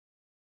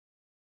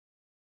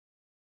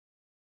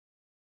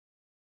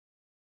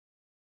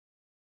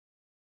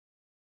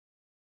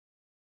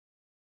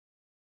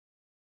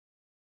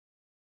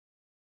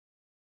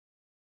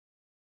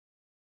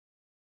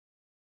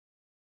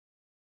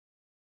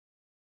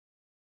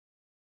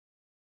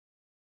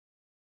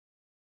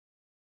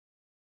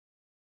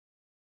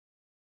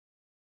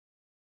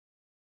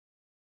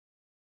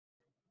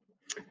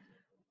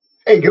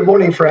Hey, good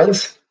morning,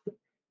 friends.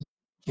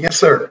 Yes,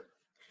 sir.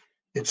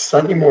 It's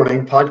Sunday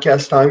morning,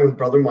 podcast time with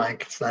Brother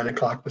Mike. It's 9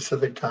 o'clock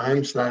Pacific time.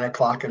 It's 9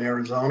 o'clock in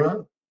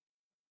Arizona.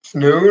 It's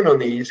noon on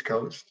the East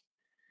Coast.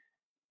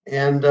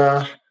 And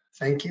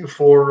thank you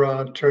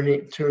for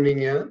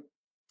tuning in.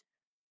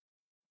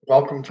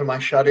 Welcome to my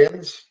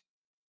shut-ins.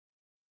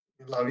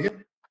 We love you.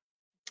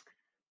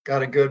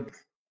 Got a good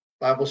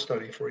Bible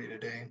study for you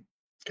today.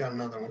 Got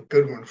another one,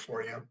 good one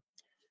for you.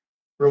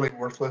 Really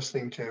worth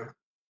listening to.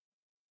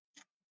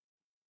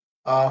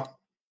 Uh,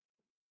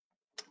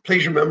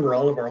 Please remember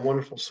all of our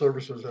wonderful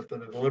services at the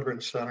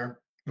Deliverance Center.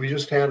 We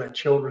just had a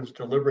children's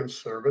deliverance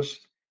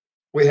service.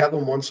 We have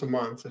them once a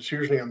month. It's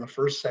usually on the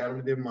first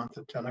Saturday of the month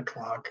at 10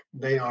 o'clock.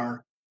 They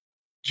are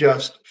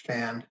just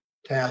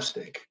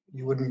fantastic.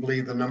 You wouldn't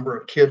believe the number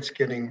of kids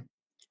getting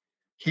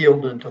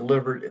healed and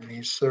delivered in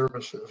these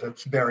services.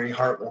 It's very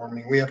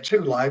heartwarming. We have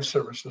 2 live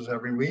services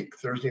every week,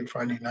 Thursday and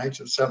Friday nights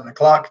at 7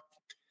 o'clock.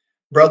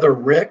 Brother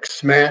Rick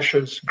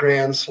smashes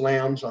grand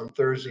slams on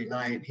Thursday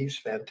night. He's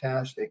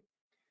fantastic.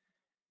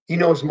 He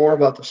knows more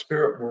about the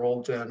spirit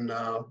world than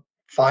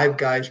 5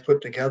 guys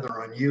put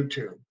together on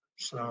YouTube.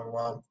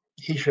 So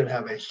he should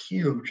have a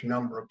huge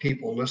number of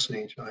people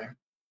listening to him.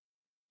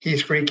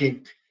 He's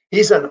freaky.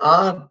 He's an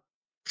odd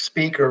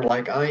speaker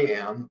like I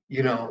am.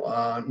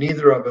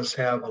 Neither of us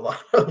have a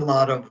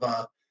lot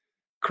of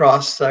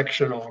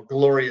cross-sectional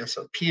glorious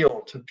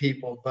appeal to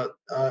people. But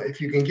if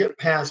you can get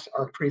past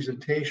our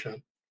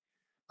presentation,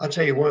 I'll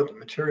tell you what, the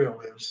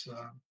material is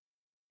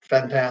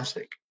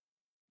fantastic.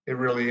 It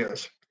really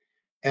is.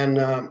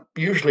 And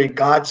usually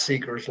God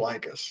seekers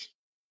like us.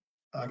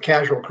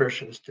 Casual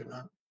Christians do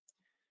not.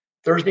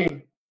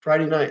 Thursday,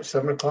 Friday night,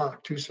 7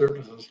 o'clock, 2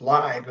 services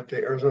live at the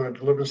Arizona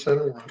Deliverance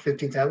Center. We're on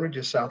 15th Avenue,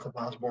 just south of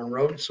Osborne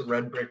Road. It's a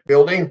red brick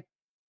building,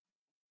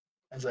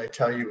 as I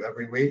tell you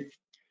every week.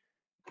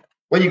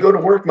 When you go to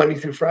work Monday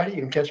through Friday,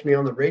 you can catch me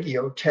on the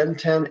radio,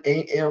 1010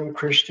 a.m.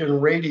 Christian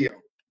Radio.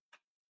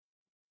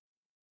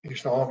 You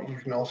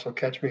can also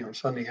catch me on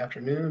Sunday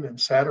afternoon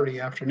and Saturday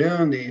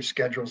afternoon. The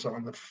schedule's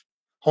on the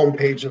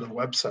homepage of the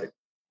website,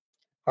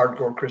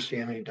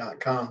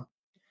 hardcorechristianity.com.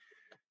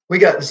 We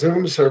got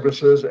Zoom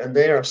services, and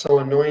they are so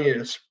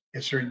annoying.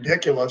 It's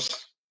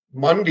ridiculous.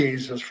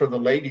 Mondays is for the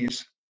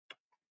ladies.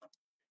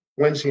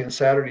 Wednesday and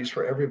Saturdays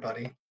for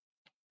everybody.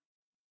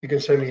 You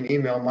can send me an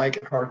email,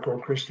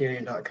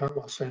 mike@hardcorechristianity.com.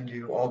 I'll send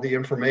you all the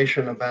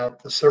information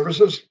about the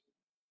services.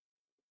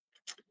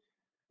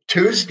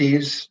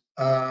 Tuesdays,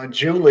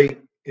 Julie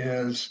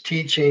is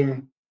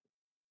teaching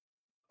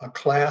a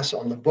class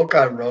on the book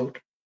I wrote,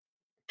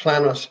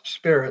 Planos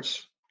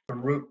Spirits, the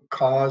Root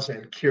Cause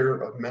and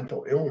Cure of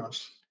Mental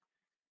Illness,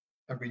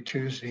 every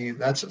Tuesday.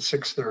 That's at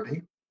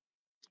 6:30.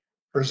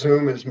 Her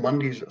Zoom is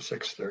Mondays at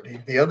 6:30.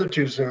 The other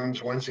 2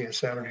 Zooms, Wednesday and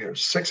Saturday, are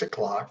 6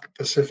 o'clock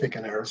Pacific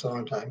and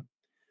Arizona time.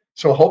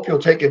 So I hope you'll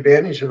take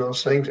advantage of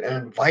those things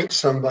and invite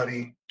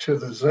somebody to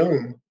the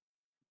Zoom.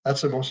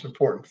 That's the most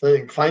important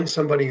thing. Find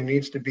somebody who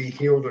needs to be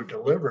healed or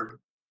delivered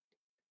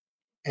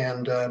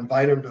and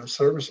invite them to the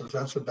services.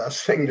 That's the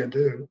best thing to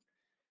do.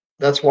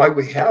 That's why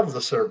we have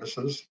the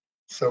services,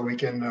 so we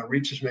can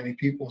reach as many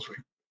people as we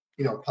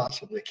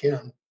possibly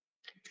can.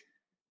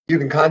 You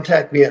can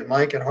contact me at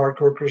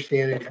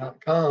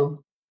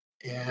mike@hardcorechristianity.com,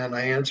 and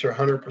I answer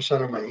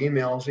 100% of my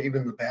emails,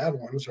 even the bad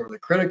ones or the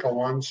critical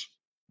ones.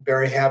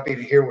 Very happy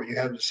to hear what you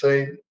have to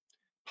say,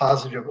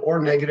 positive or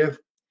negative.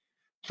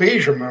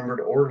 Please remember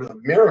to order the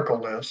Miracle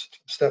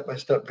List,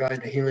 step-by-step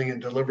guide to healing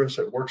and deliverance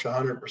that works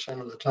 100%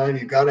 of the time.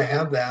 You've got to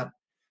have that.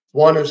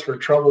 One is for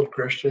troubled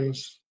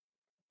Christians.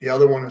 The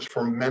other one is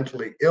for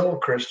mentally ill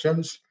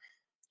Christians.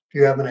 If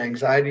you have an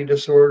anxiety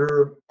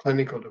disorder,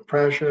 clinical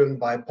depression,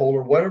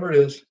 bipolar, whatever it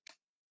is,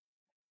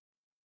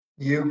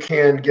 you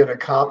can get a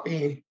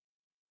copy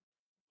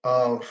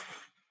of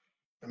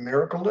the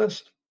Miracle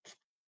List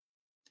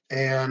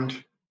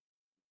and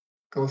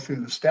go through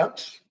the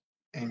steps,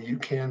 and you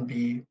can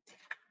be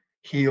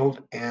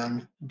healed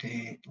and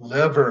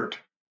delivered.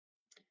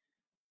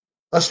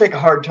 Let's take a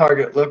hard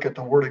target look at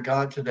the Word of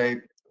God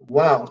today.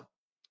 Wow.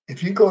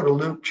 If you go to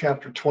Luke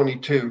chapter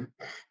 22,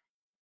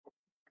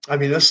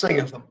 this thing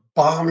is a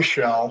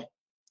bombshell.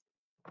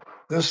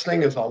 This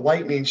thing is a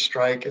lightning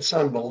strike. It's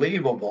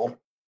unbelievable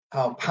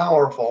how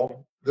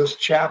powerful this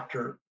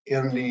chapter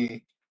in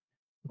the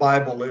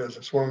Bible is.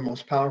 It's one of the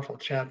most powerful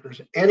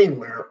chapters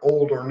anywhere,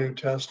 Old or New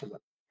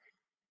Testament.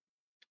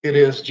 It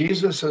is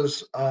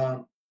Jesus's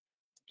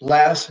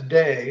last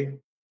day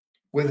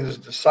with his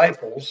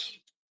disciples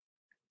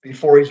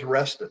before he's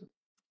arrested.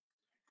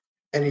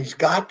 And he's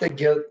got to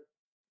get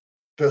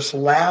this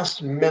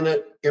last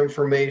minute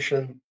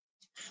information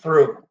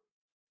through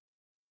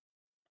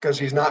because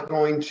he's not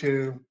going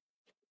to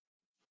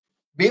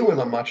be with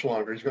them much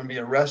longer. He's going to be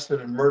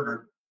arrested and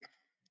murdered.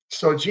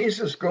 So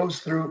Jesus goes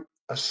through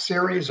a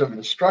series of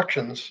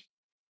instructions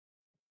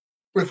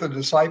with the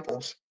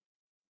disciples,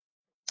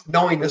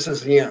 knowing this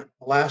is the end,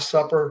 the Last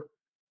Supper,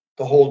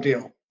 the whole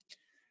deal.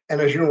 And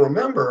as you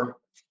remember,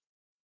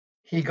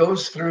 he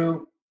goes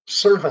through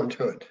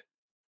servanthood,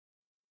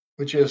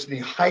 which is the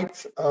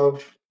height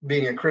of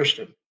being a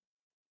Christian.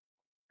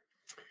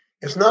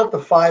 It's not the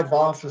 5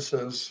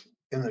 offices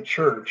in the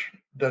church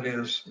that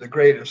is the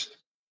greatest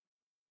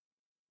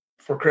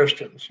for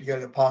Christians. You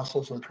got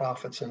apostles and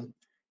prophets and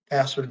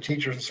pastors and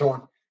teachers and so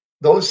on.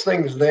 Those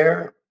things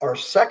there are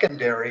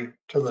secondary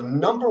to the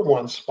number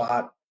one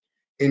spot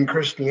in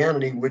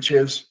Christianity, which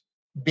is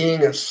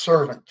being a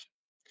servant.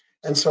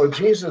 And so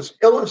Jesus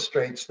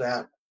illustrates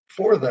that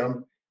for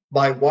them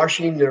by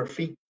washing their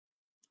feet.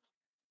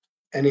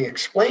 And he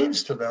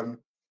explains to them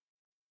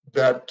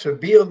that to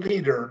be a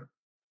leader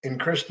in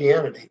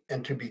Christianity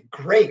and to be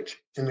great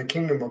in the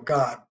kingdom of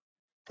God,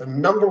 the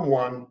number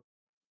one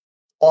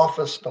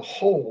office to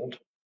hold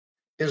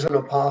is an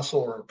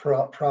apostle or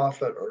a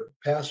prophet or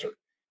pastor.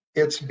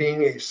 It's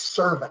being a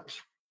servant.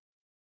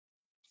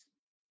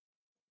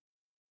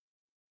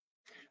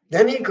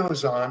 Then he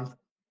goes on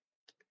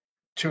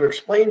to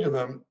explain to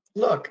them,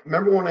 look,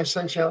 remember when I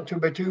sent you out 2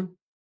 by 2?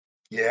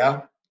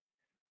 Yeah.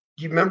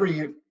 You remember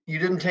you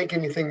didn't take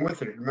anything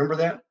with it. Remember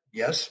that?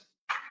 Yes.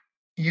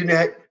 You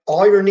had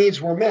all your needs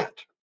were met.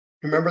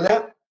 Remember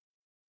that?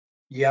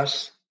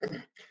 Yes.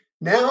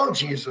 Now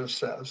Jesus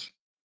says,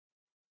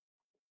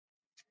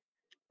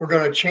 we're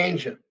going to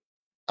change it.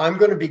 I'm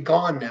going to be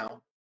gone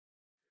now.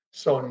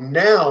 So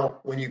now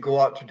when you go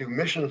out to do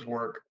missions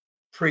work,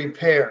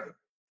 prepare,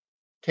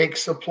 take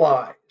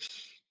supplies,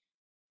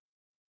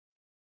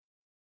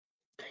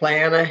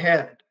 plan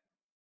ahead.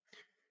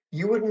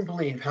 You wouldn't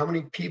believe how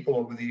many people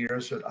over the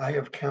years that I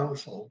have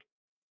counseled,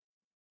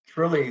 it's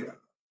really a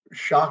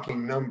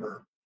shocking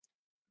number,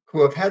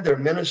 who have had their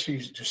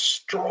ministries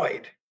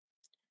destroyed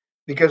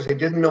because they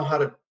didn't know how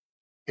to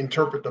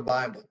interpret the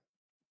Bible.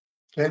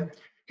 Okay?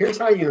 Here's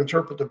how you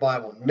interpret the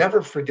Bible.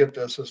 Never forget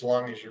this as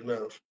long as you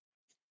live.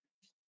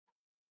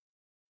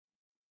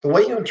 The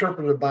way you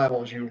interpret the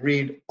Bible is you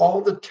read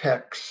all the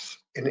texts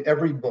in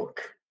every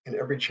book, in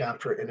every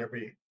chapter, in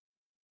every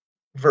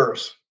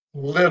verse,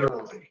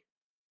 literally.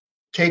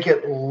 Take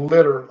it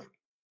literally.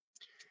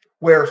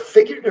 Where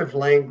figurative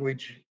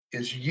language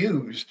is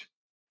used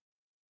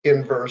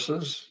in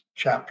verses,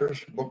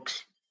 chapters,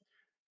 books,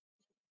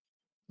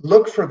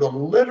 look for the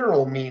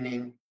literal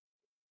meaning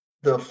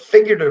the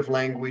figurative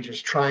language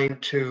is trying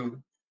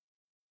to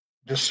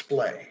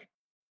display.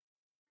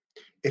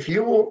 If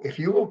you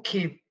will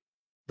keep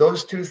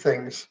those two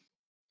things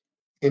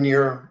in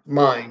your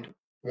mind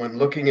when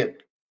looking at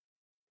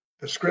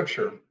the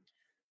scripture,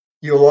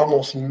 you'll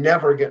almost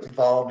never get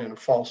involved in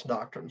false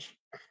doctrines.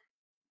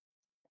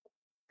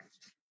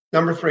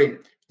 Number 3,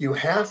 you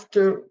have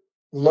to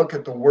look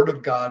at the Word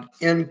of God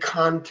in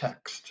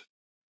context.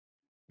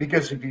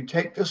 Because if you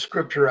take the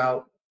scripture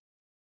out,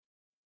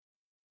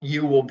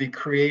 you will be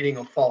creating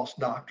a false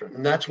doctrine.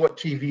 And that's what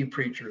TV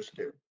preachers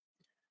do.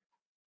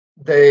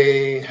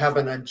 They have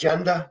an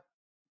agenda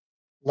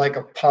like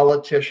a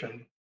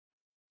politician.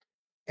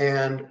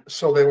 And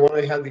so they want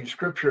to have these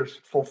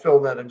scriptures fulfill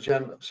that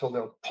agenda. So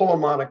they'll pull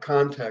them out of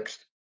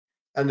context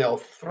and they'll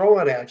throw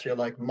it at you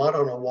like mud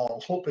on a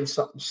wall, hoping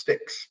something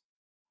sticks.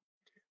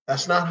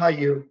 That's not how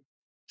you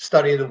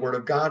study the Word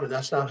of God, and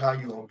that's not how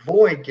you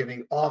avoid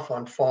getting off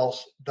on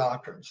false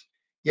doctrines.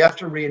 You have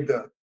to read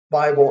the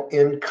Bible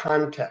in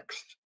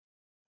context,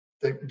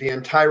 the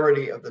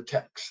entirety of the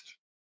text.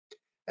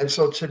 And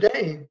so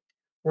today,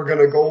 we're going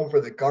to go over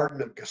the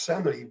Garden of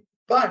Gethsemane,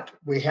 but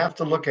we have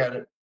to look at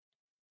it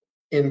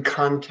in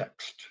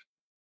context.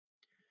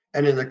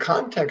 And in the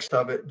context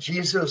of it,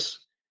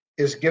 Jesus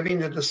is giving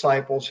the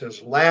disciples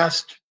his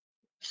last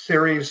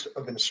series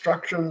of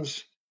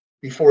instructions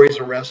before he's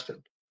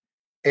arrested.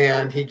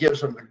 And he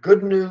gives them the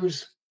good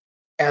news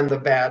and the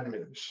bad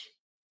news.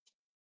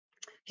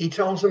 He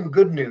tells them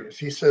good news.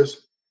 He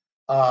says,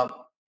 I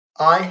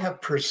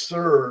have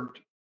preserved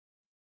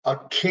a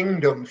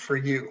kingdom for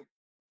you.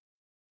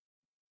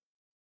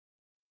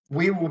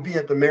 We will be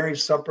at the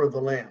marriage supper of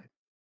the Lamb,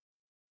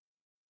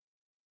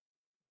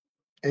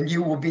 and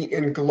you will be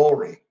in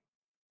glory.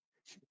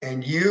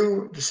 And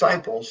you,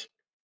 disciples,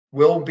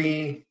 will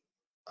be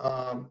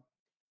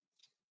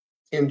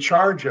in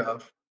charge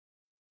of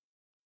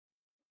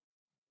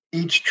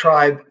each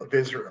tribe of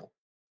Israel.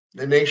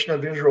 The nation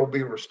of Israel will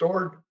be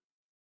restored.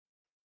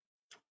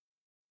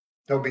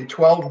 There'll be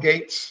 12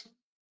 gates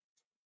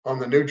on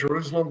the New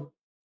Jerusalem,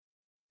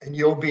 and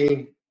you'll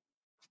be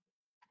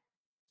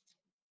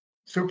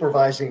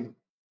supervising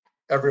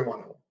every one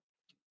of them.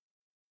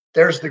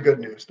 There's the good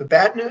news. The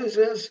bad news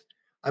is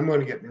I'm going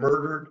to get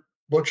murdered,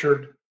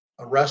 butchered,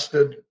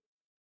 arrested.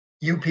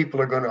 You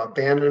people are going to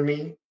abandon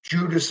me.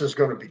 Judas is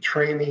going to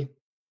betray me.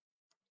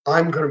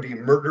 I'm going to be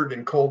murdered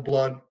in cold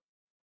blood.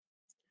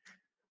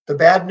 The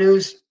bad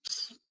news,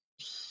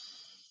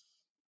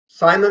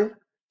 Simon,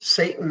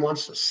 Satan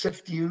wants to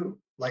sift you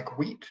like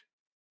wheat,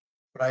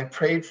 but I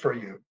prayed for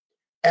you.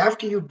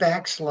 After you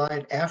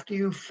backslide, after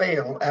you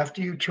fail,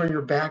 after you turn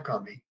your back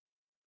on me,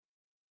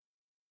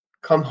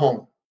 come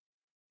home.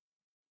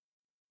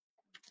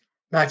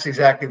 That's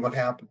exactly what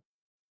happened.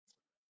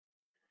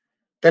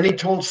 Then he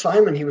told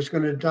Simon he was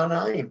going to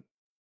deny him.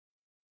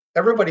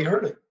 Everybody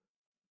heard it,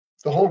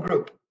 the whole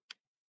group,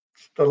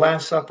 the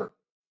Last Supper.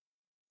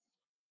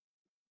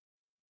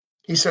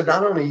 He said,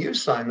 not only you,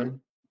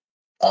 Simon,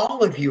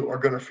 all of you are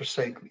going to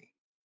forsake me.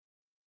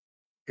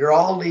 You're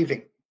all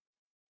leaving.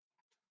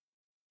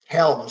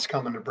 Hell is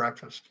coming to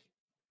breakfast.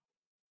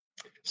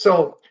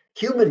 So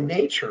human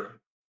nature,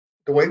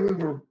 the way we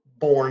were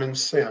born in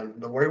sin,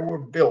 the way we're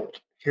built,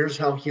 here's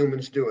how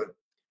humans do it.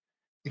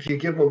 If you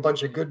give them a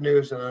bunch of good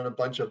news and then a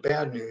bunch of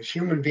bad news,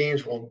 human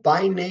beings will,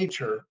 by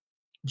nature,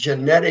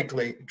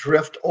 genetically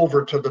drift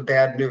over to the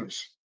bad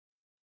news.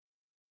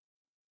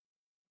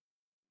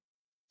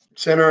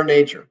 It's in our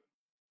nature.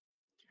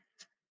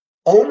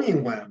 Only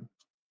when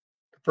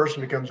the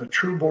person becomes a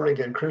true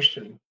born-again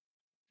Christian,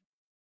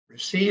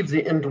 receives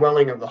the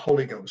indwelling of the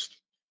Holy Ghost,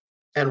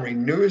 and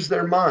renews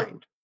their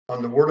mind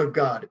on the Word of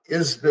God,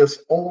 is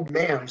this old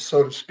man,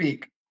 so to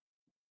speak,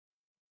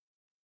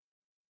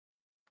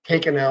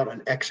 taken out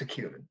and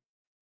executed.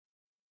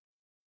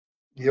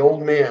 The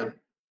old man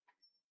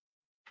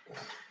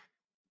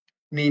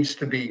needs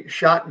to be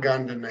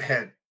shotgunned in the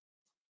head.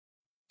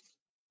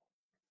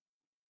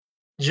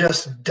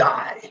 Just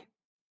die.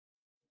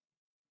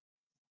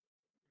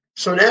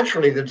 So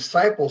naturally, the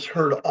disciples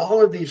heard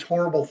all of these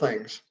horrible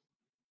things.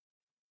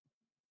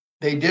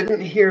 They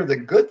didn't hear the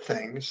good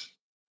things.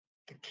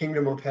 The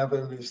kingdom of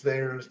heaven is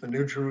theirs, the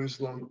New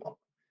Jerusalem,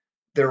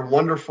 their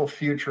wonderful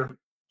future.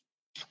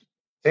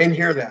 They didn't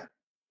hear that.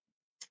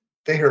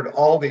 They heard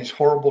all these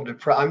horrible,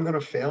 I'm going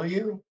to fail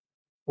you.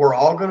 We're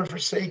all going to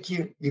forsake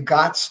you. You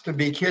gots to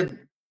be kidding.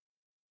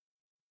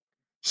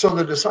 So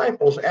the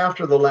disciples,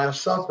 after the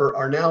Last Supper,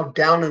 are now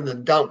down in the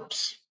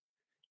dumps.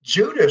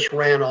 Judas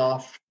ran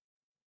off.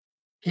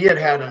 He had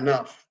had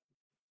enough.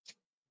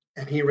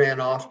 And he ran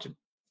off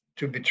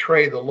to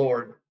betray the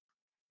Lord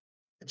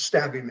and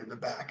stab him in the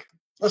back.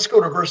 Let's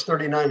go to verse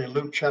 39 in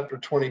Luke chapter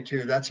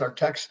 22. That's our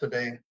text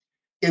today.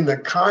 In the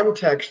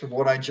context of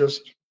what I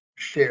just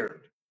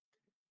shared.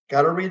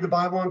 Got to read the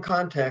Bible in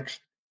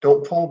context.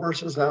 Don't pull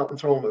verses out and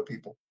throw them at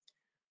people.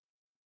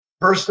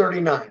 Verse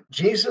 39,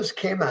 Jesus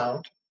came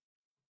out,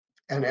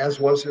 and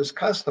as was his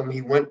custom, he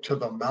went to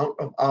the Mount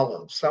of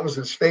Olives. That was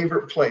his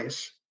favorite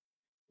place.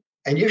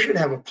 And you should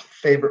have a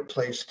favorite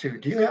place too.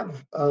 Do you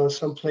have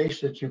some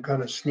place that you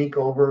kind of sneak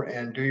over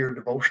and do your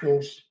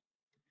devotionals?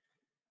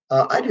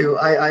 I do.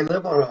 I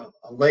live on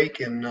a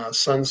lake in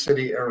Sun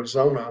City,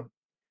 Arizona,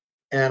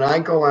 and I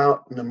go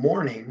out in the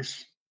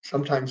mornings,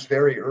 sometimes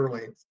very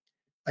early.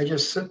 I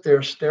just sit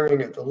there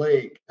staring at the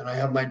lake, and I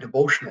have my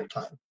devotional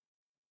time.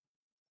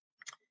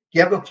 Do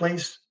you have a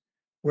place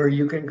where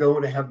you can go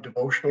to have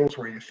devotionals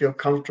where you feel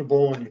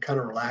comfortable and you kind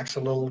of relax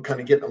a little, kind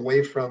of getting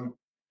away from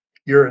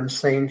your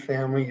insane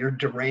family, your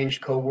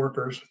deranged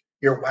coworkers,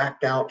 your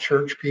whacked out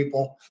church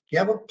people? Do you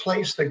have a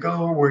place to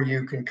go where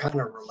you can kind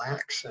of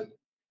relax and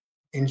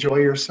enjoy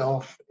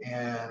yourself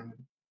and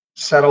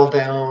settle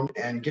down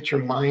and get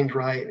your mind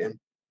right and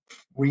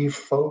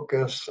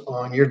refocus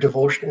on your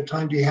devotional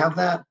time? Do you have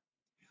that?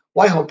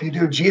 Well, I hope you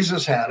do.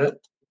 Jesus had it,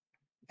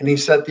 and he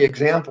set the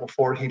example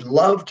for it. He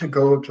loved to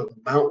go to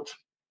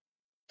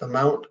the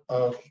Mount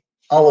of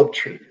Olive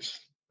Trees.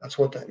 That's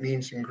what that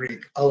means in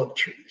Greek, olive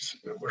trees.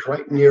 It was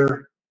right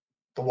near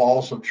the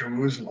walls of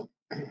Jerusalem.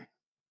 It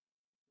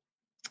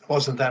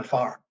wasn't that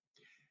far.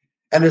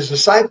 And his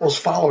disciples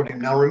followed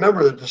him. Now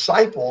remember, the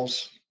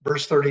disciples,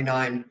 verse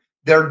 39,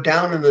 they're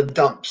down in the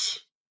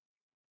dumps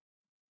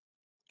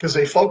because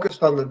they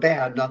focused on the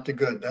bad, not the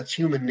good. That's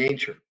human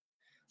nature.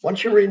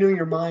 Once you renew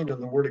your mind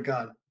on the Word of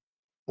God,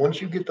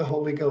 once you get the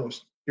Holy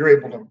Ghost, you're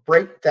able to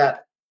break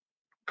that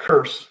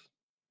curse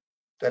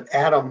that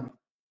Adam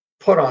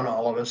put on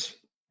all of us,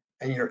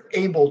 and you're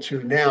able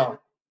to now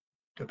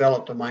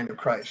develop the mind of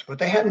Christ. But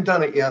they hadn't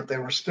done it yet. They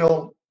were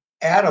still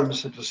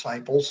Adam's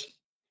disciples,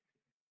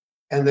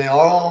 and they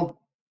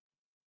all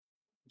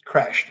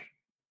crashed.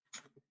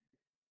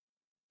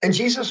 And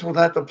Jesus was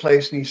at the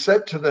place, and he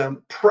said to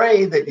them,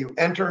 pray that you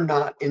enter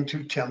not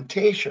into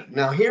temptation.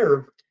 Now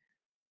here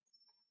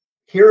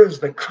is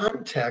the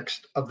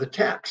context of the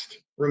text.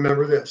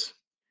 Remember this.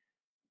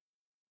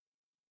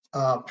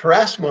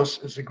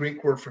 Parasmos is the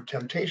Greek word for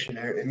temptation.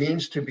 It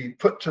means to be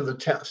put to the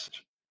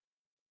test,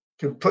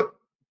 to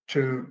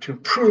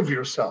prove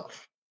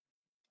yourself.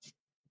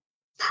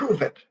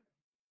 Prove it.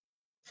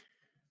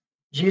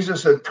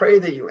 Jesus said, pray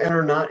that you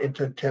enter not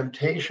into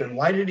temptation.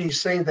 Why did he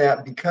say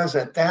that? Because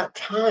at that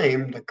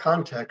time, the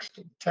context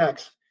of the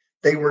text,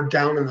 they were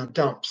down in the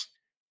dumps.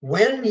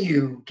 When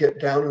you get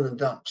down in the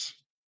dumps,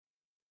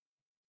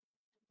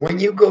 when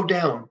you go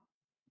down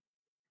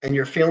and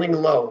you're feeling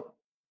low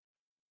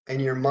and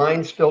your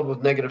mind's filled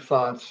with negative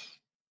thoughts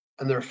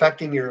and they're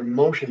affecting your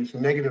emotions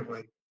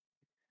negatively,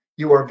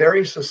 you are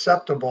very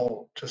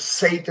susceptible to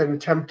Satan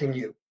tempting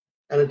you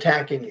and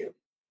attacking you.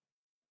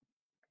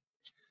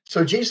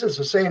 So Jesus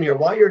is saying here,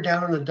 while you're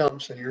down in the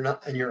dumps and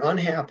you're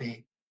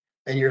unhappy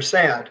and you're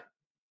sad,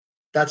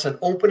 that's an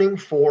opening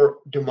for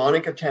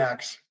demonic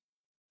attacks.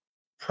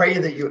 Pray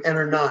that you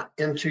enter not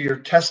into your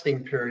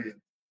testing period.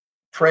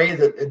 Pray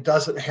that it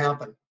doesn't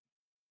happen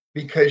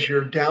because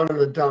you're down in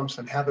the dumps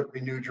and haven't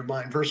renewed your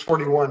mind. Verse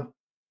 41.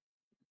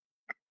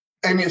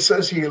 And it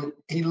says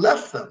he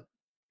left them.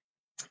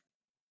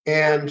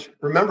 And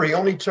remember, he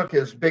only took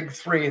his big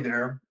three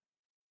there,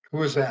 Who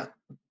was that?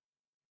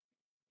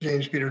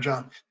 James, Peter,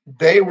 John.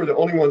 They were the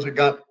only ones that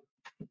got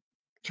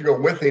to go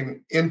with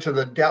him into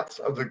the depths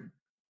of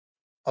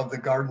the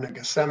Garden of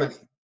Gethsemane.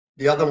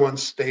 The other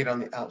ones stayed on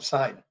the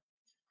outside.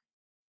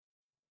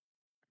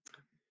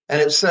 And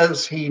it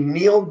says he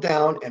kneeled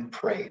down and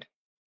prayed.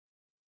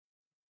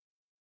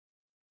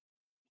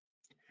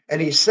 And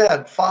he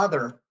said,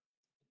 Father,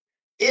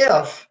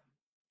 if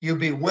you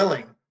be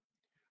willing,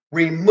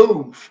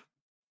 remove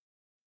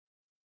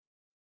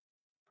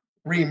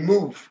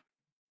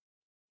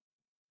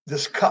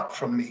this cup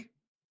from me.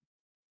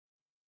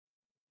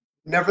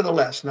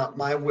 Nevertheless, not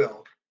my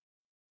will,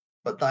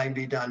 but thine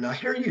be done. Now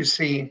here you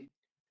see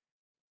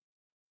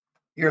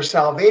your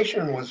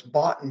salvation was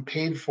bought and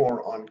paid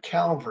for on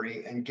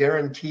Calvary and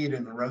guaranteed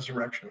in the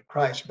resurrection of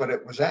Christ, but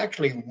it was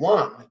actually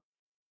won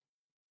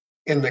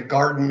in the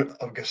Garden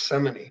of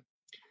Gethsemane.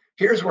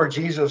 Here's where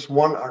Jesus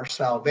won our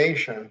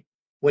salvation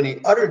when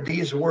he uttered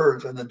these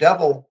words, and the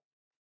devil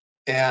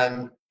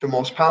and the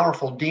most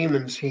powerful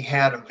demons he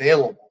had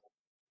available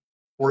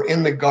were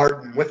in the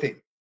garden with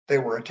him. They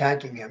were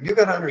attacking him. You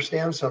got to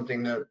understand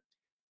something, that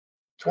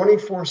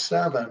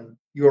 24/7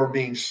 you are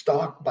being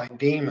stalked by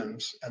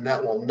demons, and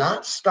that will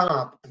not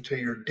stop until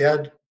you're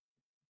dead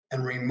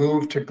and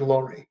removed to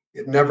glory.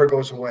 It never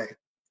goes away.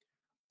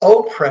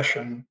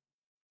 Oppression,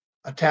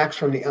 attacks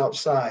from the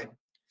outside,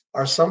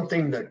 are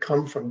something that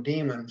come from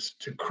demons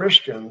to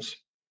Christians,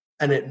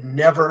 and it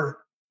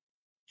never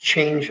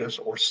changes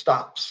or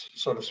stops,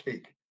 so to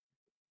speak.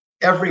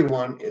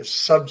 Everyone is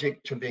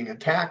subject to being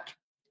attacked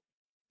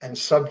and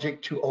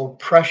subject to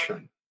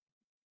oppression.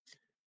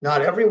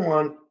 Not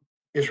everyone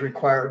is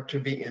required to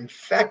be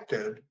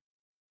infected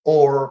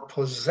or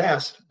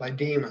possessed by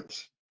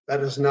demons.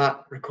 That is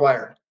not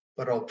required.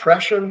 But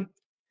oppression,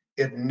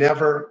 it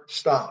never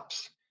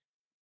stops.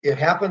 It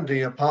happened to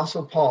the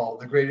Apostle Paul,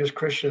 the greatest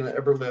Christian that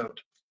ever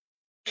lived,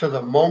 to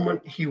the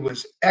moment he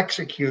was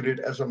executed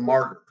as a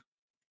martyr.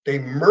 They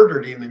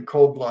murdered him in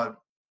cold blood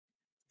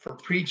for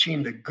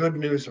preaching the good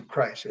news of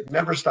Christ. It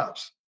never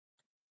stops.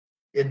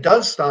 It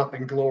does stop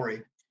in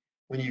glory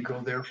when you go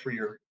there for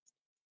your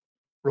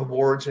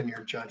rewards and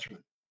your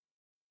judgment.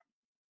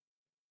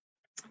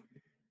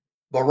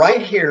 But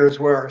right here is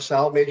where our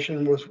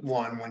salvation was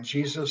won, when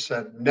Jesus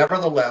said,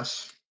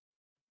 nevertheless,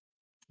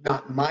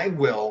 not my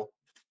will,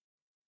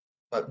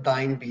 but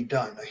thine be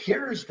done. Now,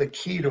 here's the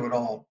key to it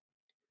all.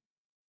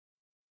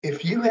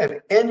 If you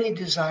have any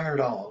desire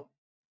at all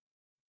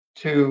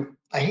to,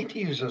 I hate to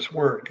use this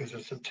word because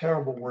it's a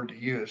terrible word to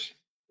use.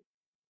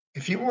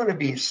 If you want to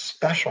be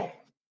special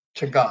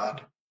to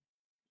God,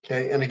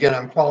 okay, and again,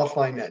 I'm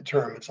qualifying that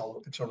term. It's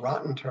a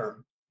rotten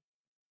term.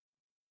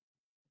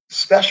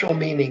 Special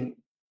meaning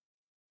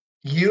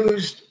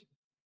used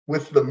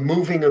with the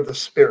moving of the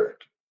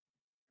Spirit,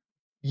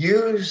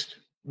 used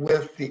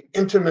with the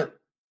intimate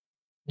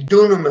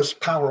dunamis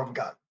power of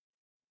God.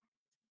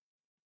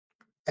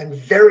 And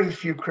very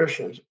few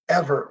Christians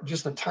ever,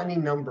 just a tiny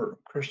number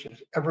of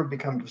Christians ever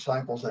become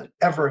disciples and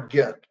ever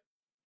get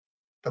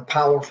the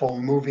powerful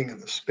moving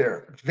of the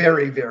Spirit.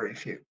 Very, very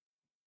few.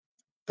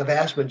 The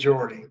vast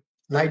majority,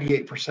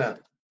 98%,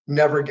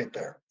 never get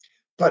there.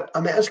 But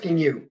I'm asking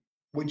you,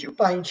 would you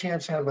by any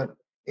chance have an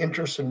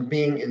interest in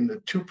being in the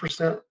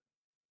 2%?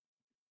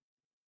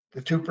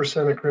 The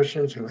 2% of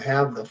Christians who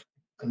have the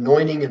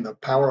anointing and the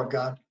power of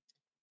God?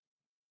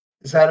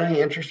 Is that any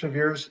interest of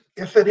yours?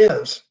 If it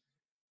is,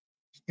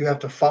 you have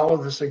to follow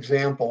this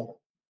example.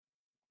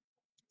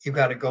 You've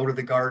got to go to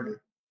the garden.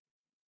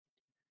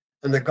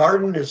 And the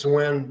garden is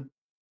when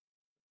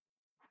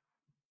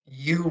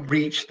you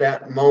reach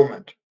that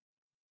moment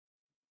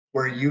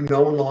where you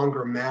no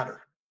longer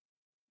matter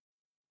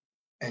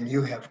and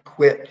you have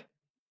quit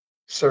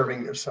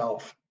serving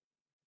yourself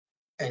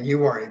and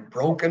you are a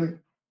broken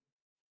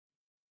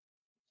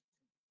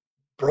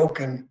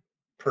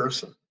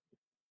person.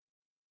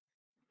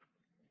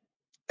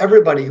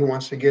 Everybody who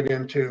wants to get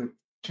into,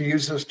 to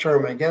use this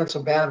term, again, it's a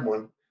bad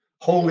one,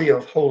 holy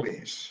of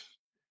holies.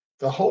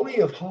 The holy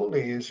of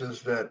holies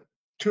is that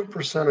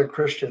 2% of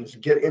Christians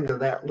get into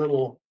that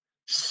little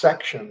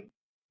section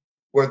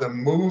where the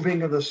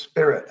moving of the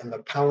Spirit and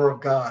the power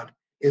of God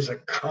is a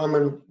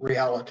common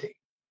reality.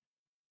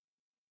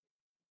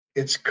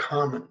 It's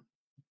common.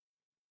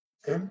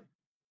 Okay?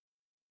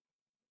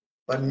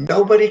 But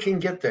nobody can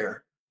get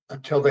there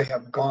until they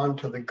have gone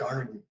to the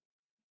garden.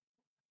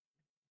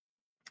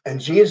 And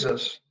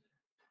Jesus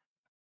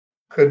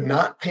could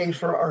not pay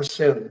for our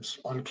sins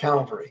on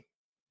Calvary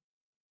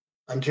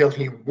until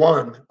he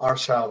won our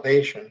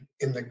salvation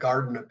in the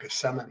Garden of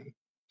Gethsemane.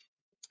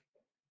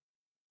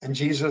 And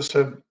Jesus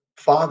said,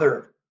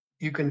 Father,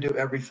 you can do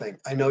everything.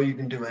 I know you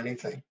can do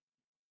anything.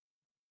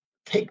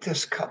 Take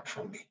this cup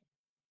from me.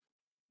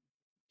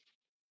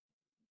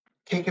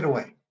 Take it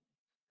away.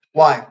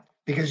 Why?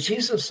 Because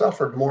Jesus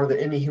suffered more than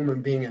any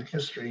human being in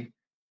history,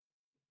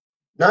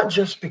 not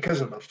just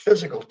because of the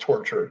physical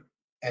torture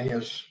and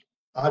his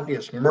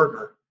obvious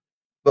murder,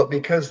 but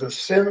because the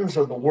sins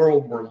of the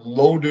world were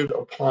loaded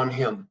upon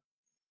him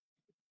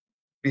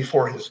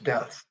before his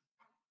death.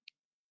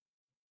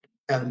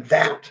 And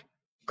that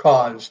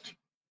caused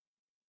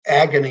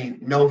agony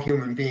no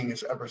human being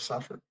has ever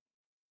suffered.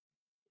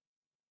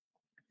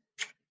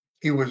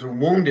 He was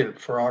wounded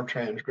for our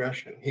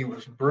transgression. He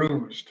was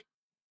bruised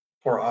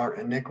for our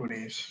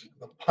iniquities.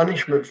 The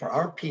punishment for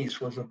our peace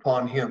was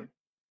upon him.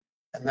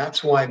 And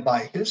that's why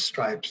by his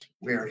stripes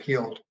we are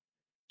healed.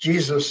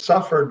 Jesus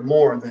suffered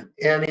more than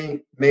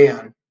any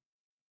man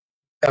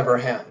ever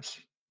has,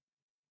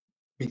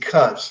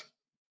 because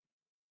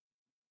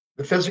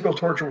the physical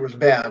torture was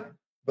bad,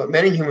 but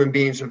many human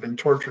beings have been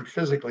tortured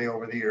physically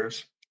over the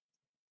years.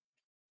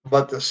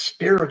 But the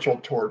spiritual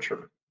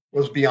torture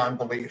was beyond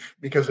belief,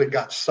 because it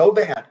got so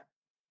bad,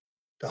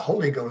 the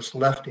Holy Ghost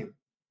left him.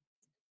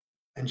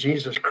 And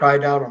Jesus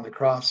cried out on the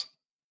cross,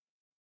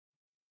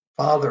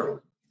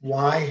 "Father,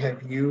 why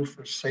have you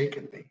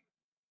forsaken me?"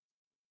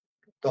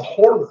 The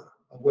horror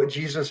of what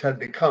Jesus had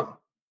become.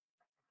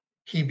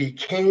 He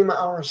became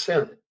our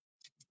sin,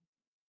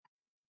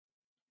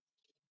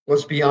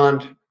 was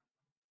beyond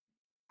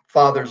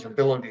Father's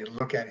ability to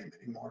look at him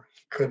anymore.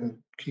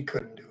 He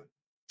couldn't do it.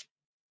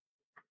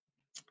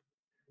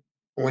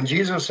 When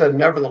Jesus said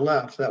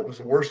nevertheless, that was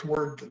the worst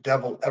word the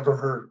devil ever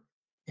heard.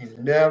 He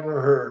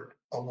never heard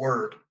a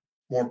word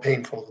more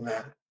painful than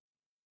that.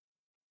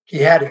 He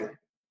had him.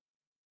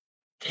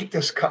 Take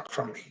this cup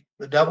from me.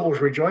 The devil was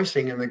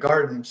rejoicing in the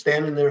garden,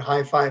 standing there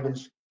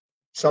high-fiving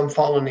some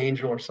fallen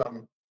angel or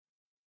something.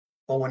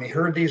 But when he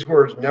heard these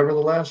words,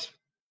 nevertheless,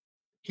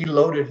 he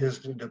loaded his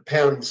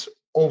depends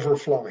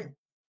overflowing.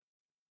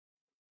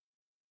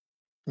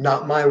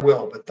 Not my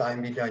will, but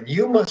thine be done.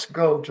 You must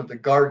go to the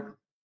garden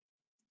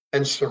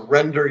and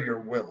surrender your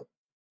will.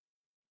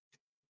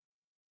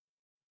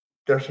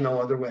 There's no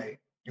other way.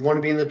 You want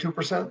to be in the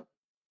 2%?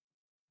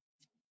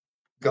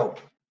 Go.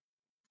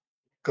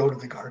 Go to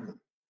the garden.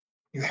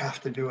 You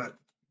have to do it.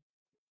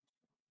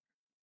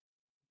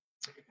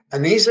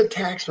 And these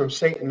attacks from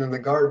Satan in the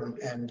garden,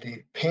 and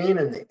the pain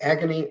and the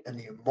agony and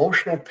the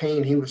emotional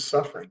pain he was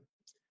suffering,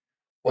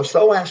 was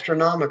so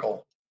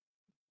astronomical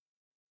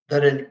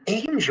that an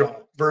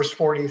angel, verse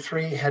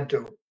 43, had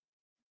to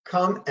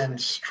come and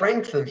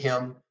strengthen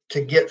him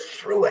to get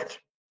through it.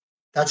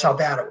 That's how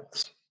bad it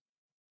was.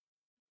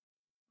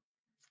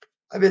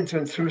 I've been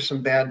through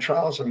some bad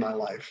trials in my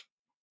life,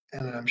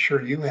 and I'm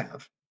sure you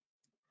have.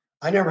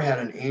 I never had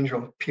an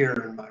angel appear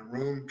in my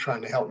room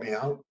trying to help me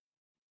out,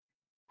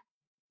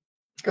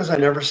 because I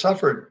never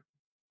suffered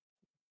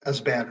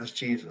as bad as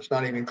Jesus,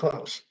 not even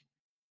close.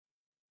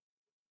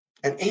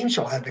 An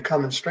angel had to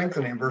come and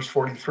strengthen him, verse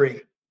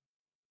 43.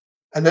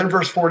 And then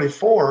verse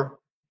 44,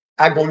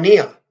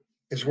 agonia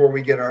is where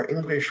we get our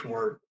English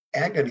word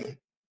agony.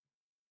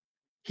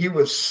 He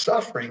was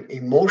suffering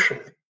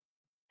emotionally.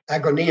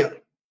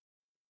 Agonia.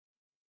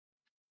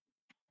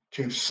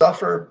 To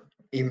suffer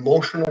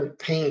emotional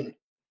pain.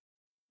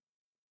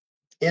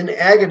 In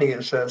agony,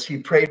 it says, he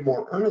prayed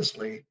more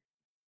earnestly,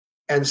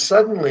 and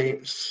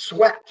suddenly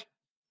sweat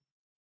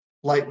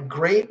like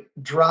great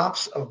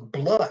drops of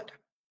blood.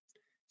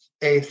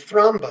 A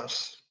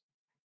thrombus,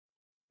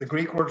 the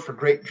Greek word for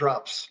great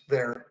drops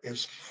there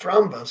is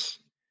thrombus,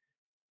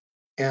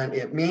 and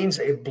it means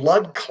a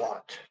blood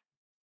clot.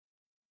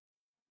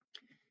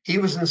 He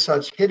was in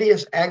such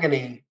hideous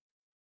agony,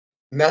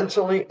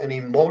 mentally and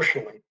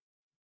emotionally,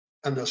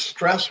 and the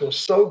stress was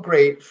so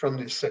great from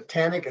the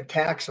satanic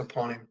attacks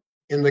upon him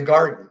in the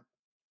garden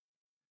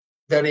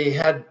that he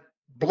had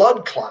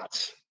blood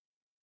clots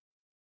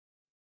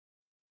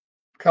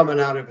coming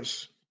out of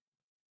his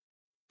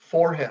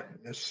forehead,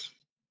 his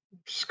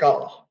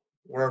skull,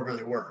 wherever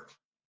they were.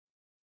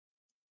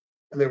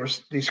 And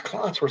these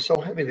clots were so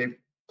heavy they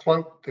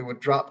clunked, they would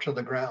drop to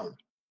the ground.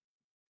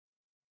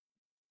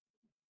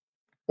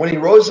 When he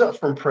rose up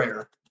from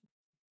prayer,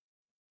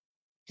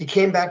 he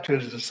came back to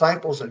his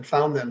disciples and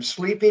found them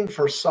sleeping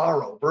for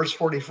sorrow. Verse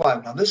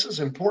 45. Now, this is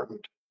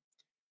important.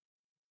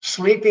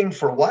 Sleeping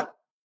for what?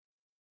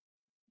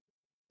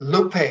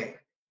 Lupe,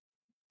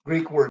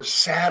 Greek word,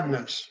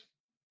 sadness,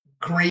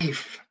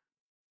 grief,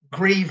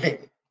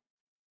 grieving.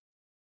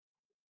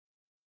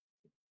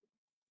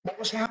 What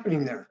was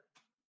happening there?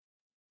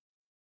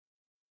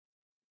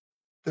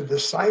 The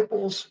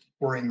disciples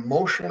were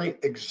emotionally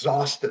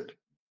exhausted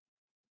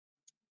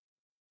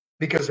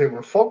because they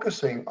were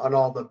focusing on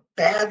all the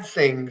bad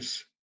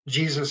things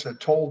Jesus had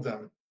told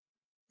them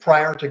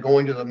prior to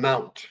going to the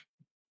Mount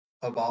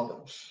of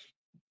Olives.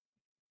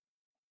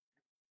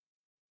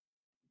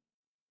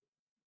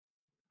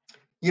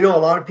 You know, a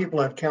lot of people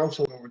I've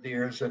counseled over the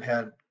years that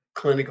had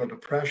clinical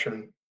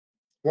depression,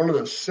 one of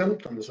the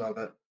symptoms of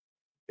it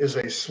is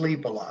they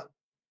sleep a lot.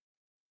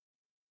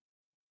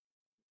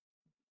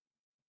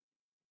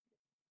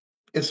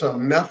 It's a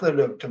method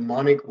of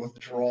demonic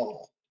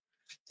withdrawal.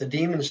 The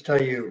demons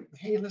tell you,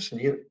 hey, listen,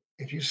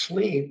 if you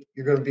sleep,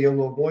 you're going to be able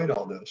to avoid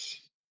all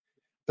this.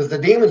 But the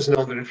demons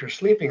know that if you're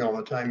sleeping all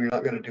the time, you're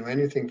not going to do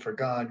anything for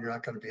God, you're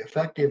not going to be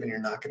effective, and you're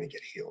not going to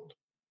get healed.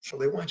 So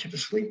they want you to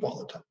sleep all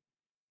the time.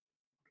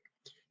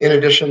 In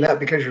addition to that,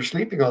 because you're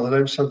sleeping all the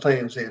time,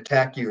 sometimes they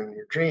attack you in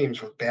your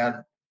dreams with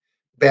bad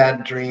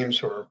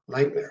dreams or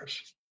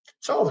nightmares.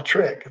 It's all a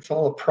trick. It's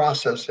all a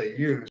process they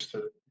use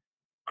to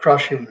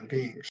crush human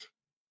beings.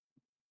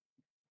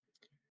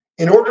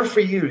 In order for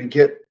you to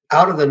get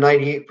out of the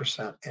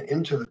 98% and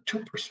into the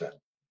 2%,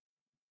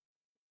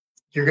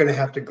 you're going to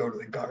have to go to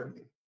the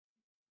garden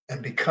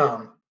and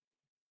become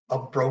a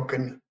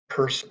broken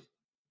person.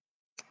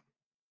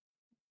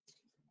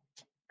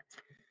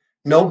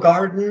 No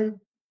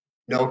garden,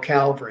 no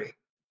Calvary.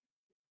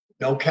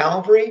 No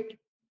Calvary,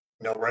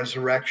 no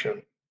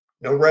resurrection.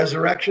 No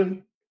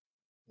resurrection,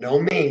 no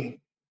me,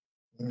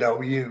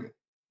 no you.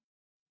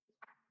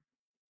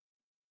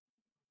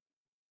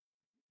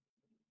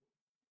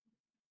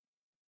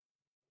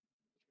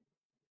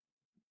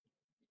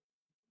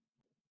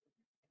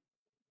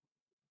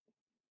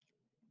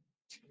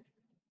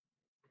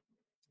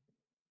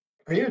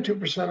 Are you a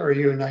 2% or are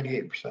you a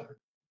 98%?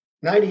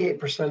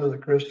 98% of the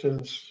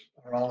Christians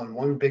are all in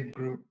one big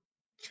group.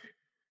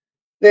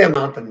 They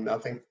amount to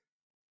nothing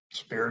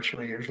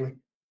spiritually, usually.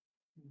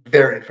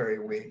 Very, very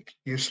weak,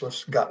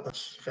 useless,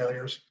 gutless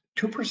failures.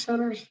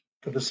 2%ers,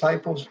 the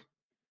disciples,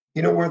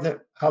 you know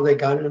how they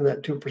got into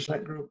that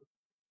 2% group?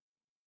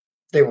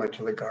 They went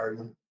to the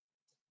garden.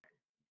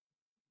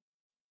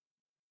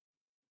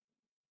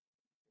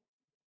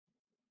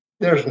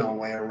 There's no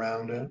way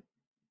around it.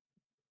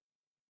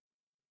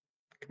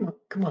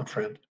 Come on,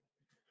 friend.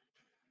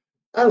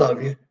 I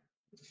love you.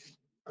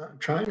 I'm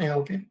trying to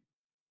help you.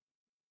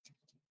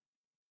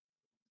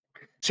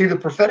 See, the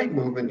prophetic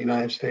movement in the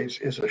United States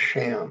is a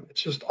sham.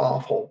 It's just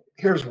awful.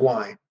 Here's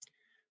why.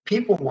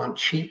 People want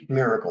cheap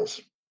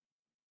miracles.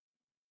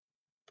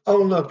 Oh,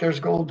 look, there's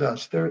gold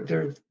dust.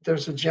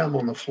 There's a gem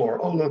on the floor.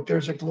 Oh, look,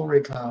 there's a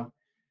glory cloud.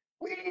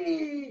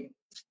 Whee!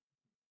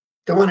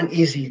 They want an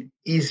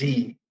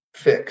easy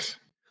fix.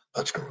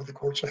 Let's go to the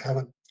courts of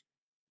heaven.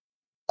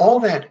 All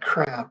that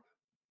crap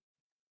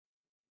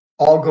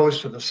all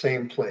goes to the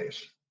same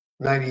place,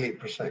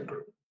 98%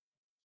 group.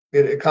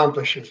 It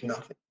accomplishes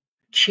nothing.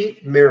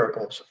 Cheap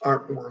miracles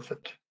aren't worth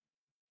it.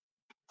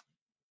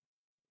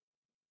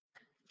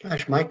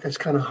 Gosh, Mike, that's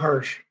kind of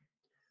harsh.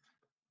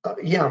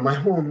 Yeah, my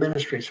whole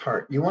ministry is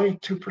hard. You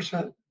want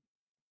 2%?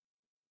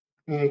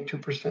 You need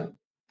 2%?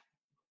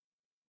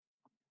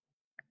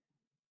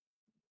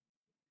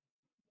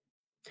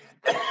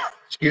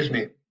 Excuse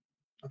me.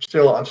 I've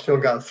still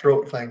got a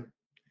throat thing.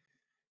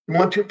 You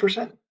want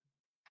 2%?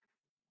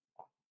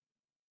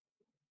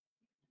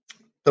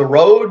 The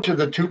road to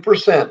the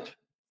 2%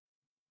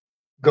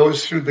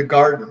 goes through the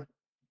garden.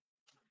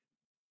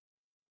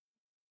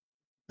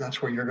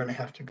 That's where you're going to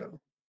have to go.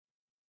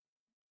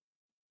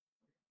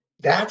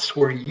 That's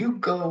where you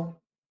go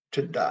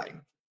to die.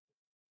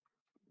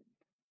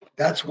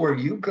 That's where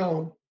you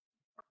go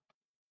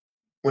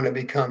when it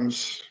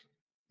becomes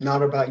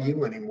not about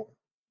you anymore.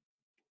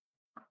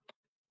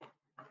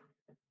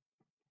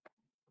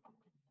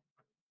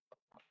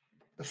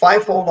 The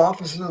fivefold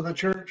offices of the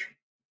church,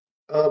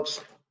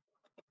 oops,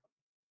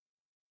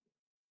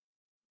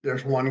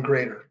 there's one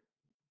greater.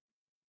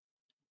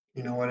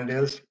 You know what it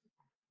is?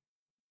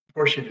 Of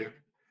course you do.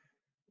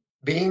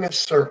 Being a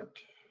servant.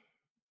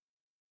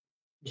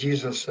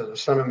 Jesus said, the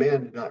Son of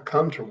Man did not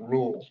come to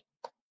rule.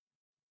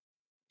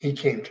 He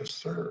came to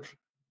serve.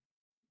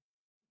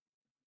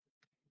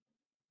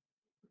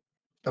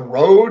 The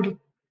road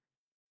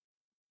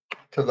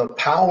to the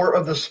power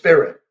of the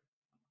Spirit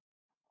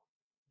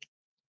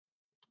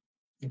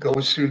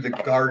goes through the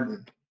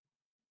garden.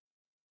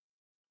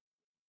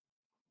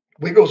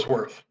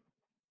 Wigglesworth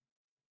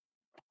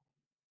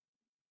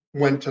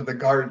went to the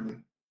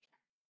garden.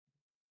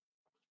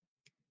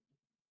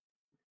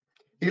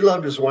 He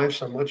loved his wife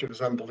so much it was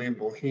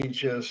unbelievable. He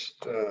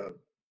just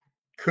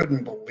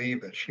couldn't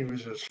believe it. She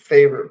was his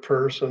favorite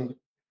person.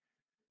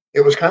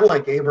 It was kind of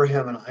like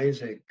Abraham and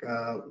Isaac.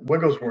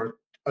 Wigglesworth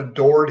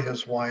adored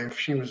his wife.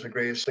 She was the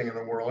greatest thing in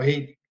the world.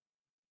 He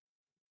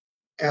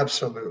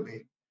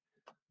absolutely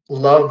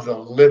loved the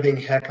living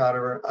heck out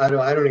of her. I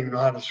don't even know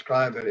how to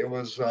describe it. It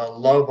was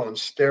love on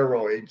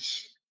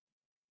steroids.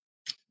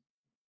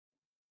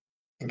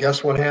 And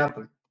guess what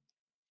happened?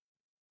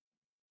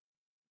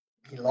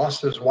 He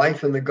lost his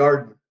wife in the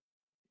garden.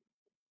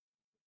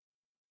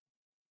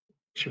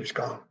 She was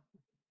gone.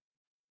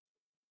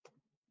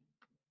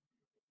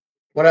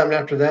 What happened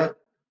after that?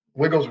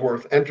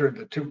 Wigglesworth entered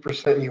the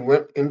 2%. He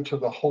went into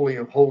the Holy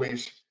of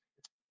Holies.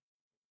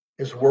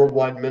 His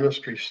worldwide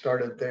ministry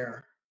started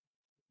there.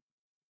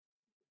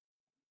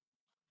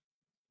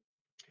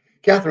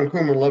 Catherine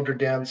Kuhlman loved her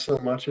dad so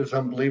much. It was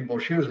unbelievable.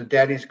 She was a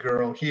daddy's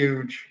girl,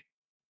 huge.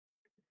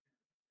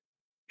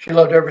 She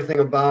loved everything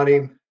about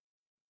him.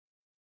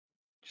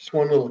 Just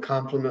one little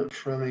compliment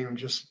from him,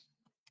 just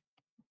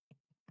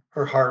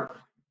her heart.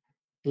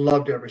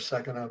 Loved every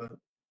second of it.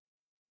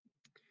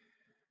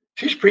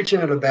 She's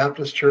preaching at a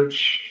Baptist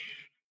church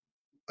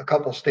a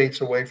couple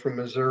states away from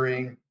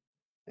Missouri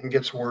and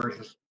gets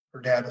word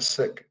her dad is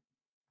sick.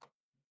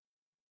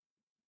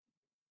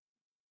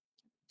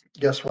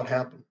 Guess what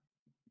happened?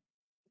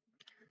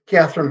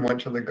 Catherine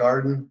went to the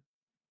garden.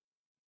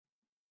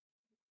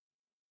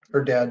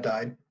 Her dad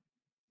died.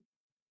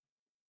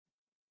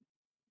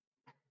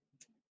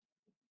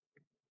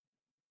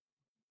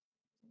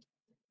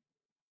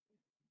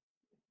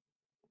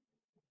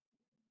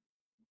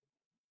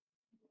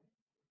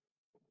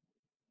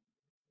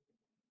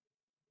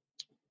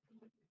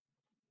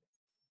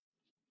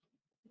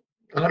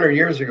 100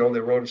 years ago, they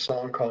wrote a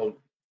song called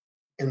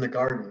In the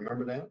Garden.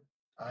 Remember that?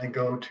 I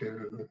go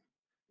to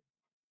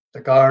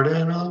the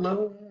garden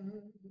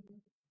alone,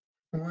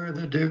 where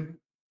the dew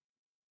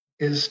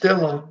is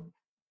still on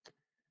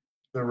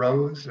the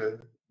roses.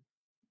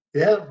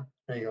 Yeah,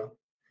 there you go.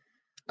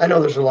 I know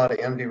there's a lot of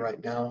envy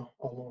right now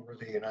all over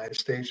the United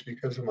States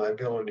because of my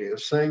ability to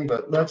sing,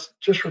 but let's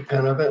just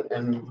repent of it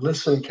and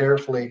listen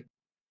carefully.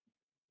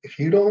 If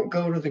you don't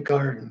go to the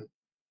garden,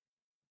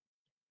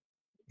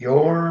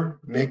 your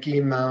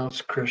Mickey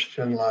Mouse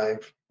Christian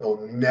life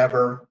will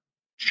never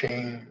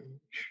change.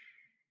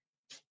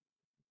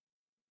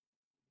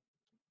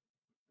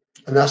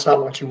 And that's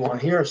not what you want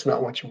here. It's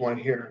not what you want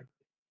here.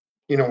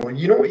 You know what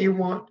you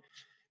want?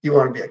 You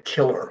want to be a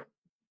killer,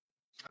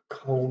 a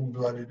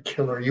cold-blooded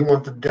killer. You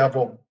want the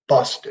devil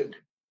busted.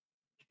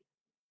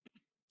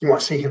 You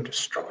want to see him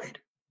destroyed.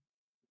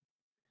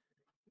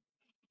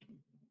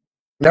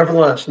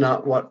 Nevertheless,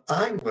 not what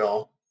I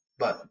will,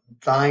 but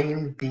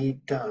thine be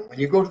done. When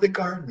you go to the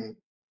garden,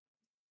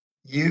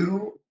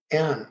 you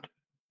end.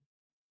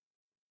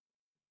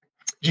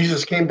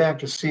 Jesus came back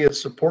to see a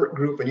support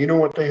group, and you know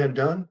what they had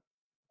done?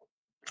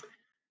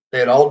 They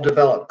had all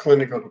developed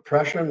clinical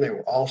depression. They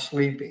were all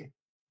sleeping.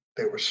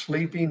 They were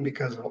sleeping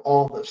because of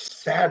all the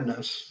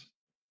sadness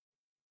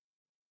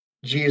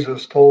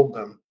Jesus told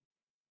them,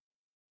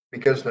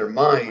 because their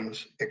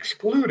minds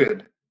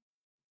excluded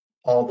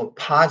all the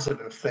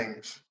positive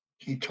things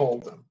he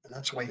told them. And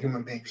that's the way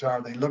human beings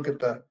are. They look at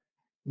the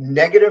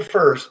negative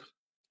first,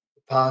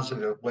 the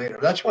positive later.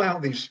 That's why all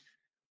these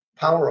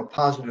power of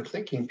positive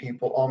thinking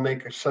people all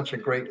make such a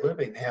great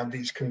living. They have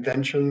these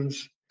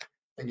conventions,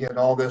 they get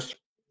all this,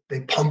 they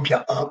pump you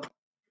up.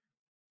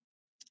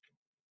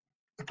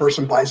 The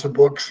person buys the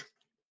books,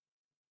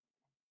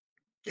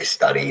 they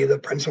study the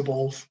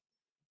principles,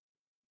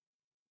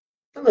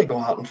 and they go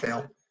out and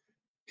fail.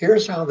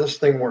 Here's how this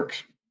thing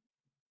works.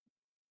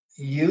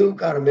 You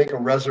got to make a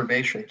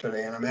reservation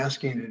today, and I'm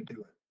asking you to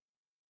do it.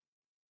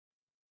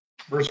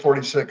 Verse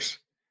 46.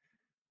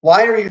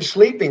 Why are you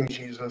sleeping?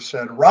 Jesus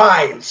said,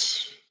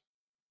 rise,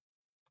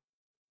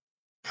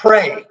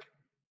 pray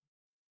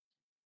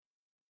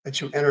that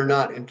you enter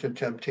not into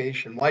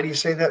temptation. Why do you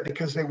say that?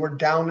 Because they were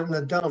down in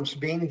the dumps.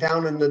 Being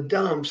down in the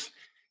dumps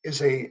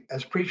is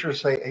as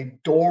preachers say, a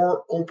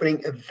door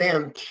opening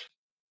event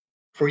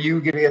for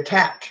you getting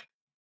attacked.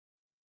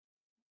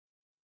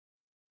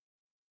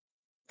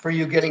 For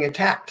you getting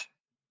attacked.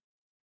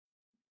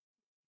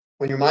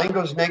 When your mind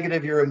goes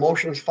negative, your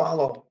emotions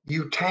follow.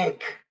 You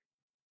tank.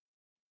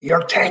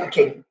 You're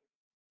tanking.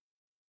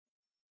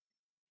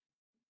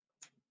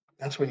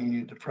 That's when you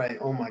need to pray.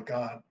 Oh my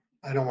God,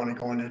 I don't want to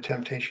go into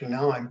temptation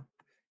now. I'm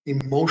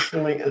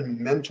emotionally and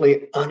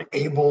mentally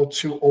unable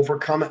to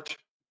overcome it.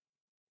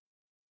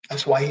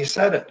 That's why he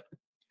said it.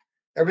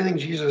 Everything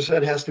Jesus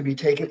said has to be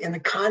taken in the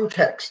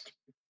context.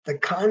 The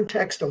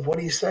context of what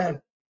he said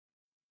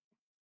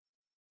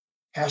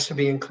has to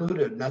be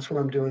included. And that's what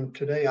I'm doing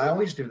today. I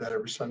always do that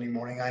every Sunday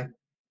morning. I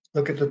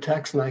look at the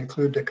text and I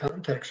include the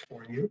context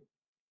for you.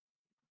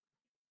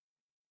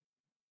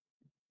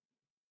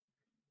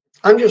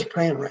 I'm just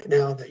praying right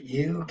now that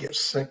you get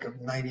sick of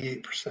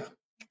 98%.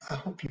 I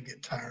hope you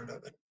get tired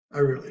of it. I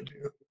really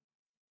do.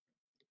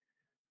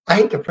 I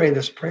hate to pray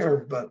this prayer,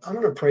 but I'm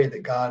going to pray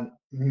that God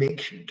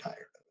makes you tired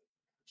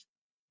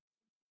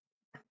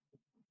of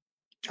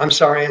it. I'm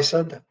sorry I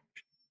said that.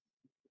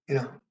 You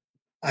know,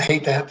 I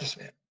hate to have to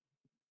say it.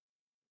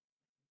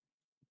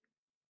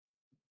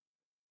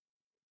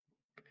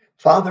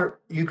 Father,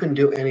 you can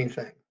do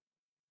anything.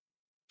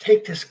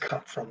 Take this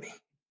cup from me.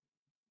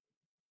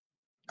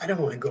 I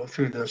don't want to go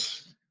through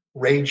this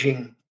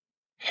raging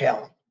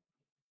hell.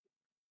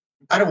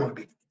 I don't want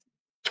to be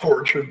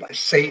tortured by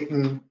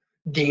Satan,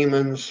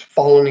 demons,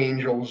 fallen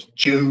angels,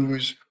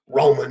 Jews,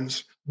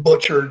 Romans,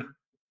 butchered,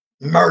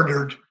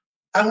 murdered.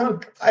 I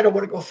don't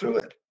want to go through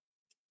it.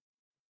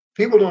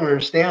 People don't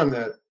understand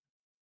that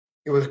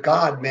it was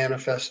God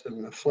manifested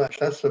in the flesh.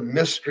 That's the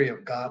mystery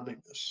of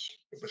godliness.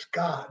 It was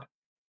God,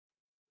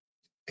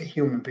 a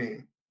human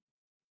being.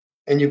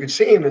 And you could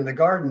see him in the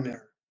garden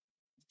there,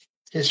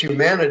 his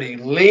humanity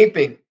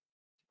leaping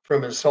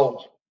from his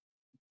soul.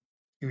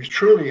 He was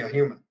truly a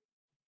human.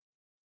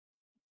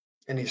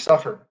 And he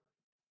suffered.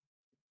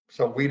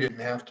 So we didn't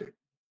have to.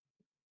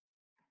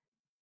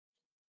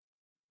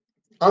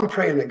 I'm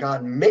praying that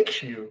God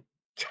makes you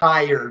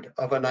tired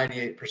of a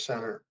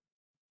 98%er.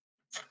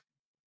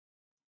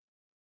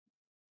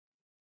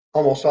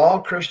 Almost all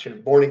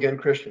Christians, born again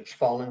Christians,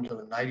 fall into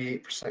the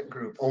 98%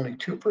 group. Only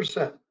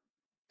 2%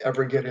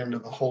 ever get into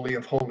the Holy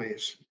of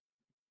Holies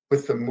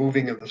with the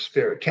moving of the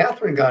Spirit.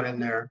 Catherine got in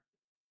there,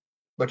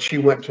 but she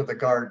went to the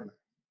garden.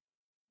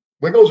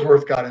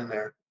 Wigglesworth got in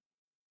there.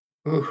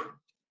 Ooh,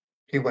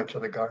 he went to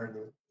the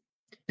garden.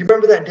 You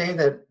remember that day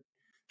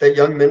that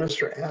young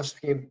minister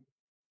asked him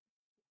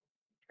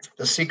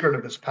the secret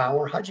of his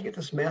power? How'd you get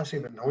this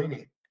massive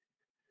anointing?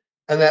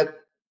 And that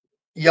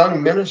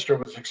young minister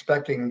was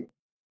expecting,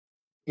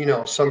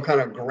 some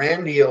kind of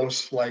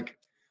grandiose, like,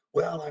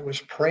 well, I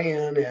was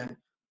praying and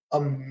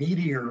a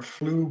meteor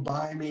flew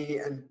by me.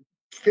 And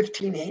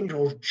 15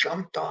 angels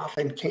jumped off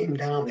and came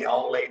down. They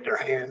all laid their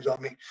hands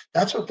on me.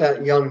 That's what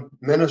that young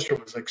minister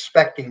was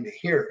expecting to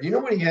hear. You know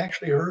what he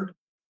actually heard?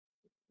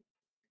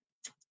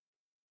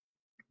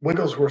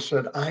 Wigglesworth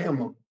said, I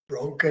am a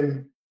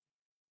broken,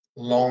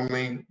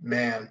 lonely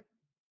man.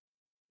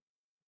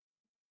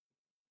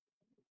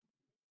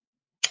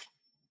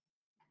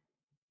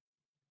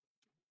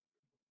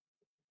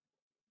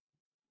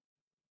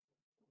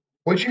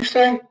 What'd you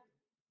say?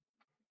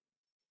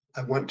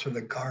 I went to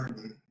the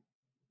garden.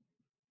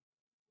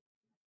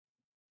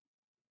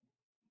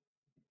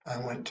 I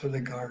went to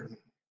the garden.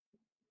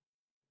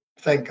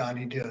 Thank God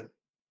he did.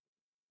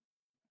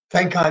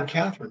 Thank God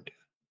Catherine did.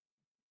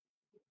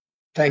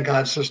 Thank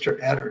God Sister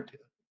Etter did.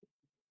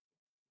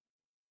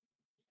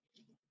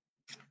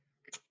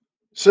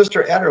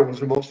 Sister Etter was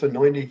the most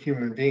anointed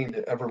human being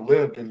that ever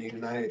lived in the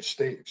United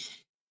States.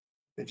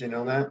 Did you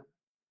know that?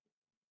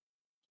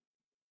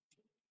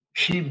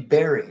 She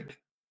buried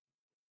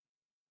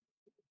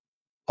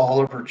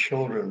all of her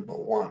children but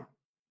one.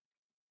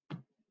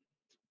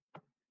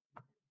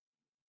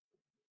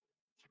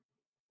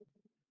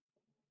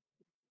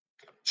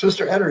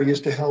 Sister Etter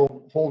used to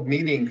hold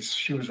meetings.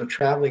 She was a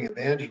traveling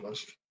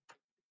evangelist.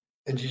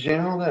 And did you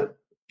know that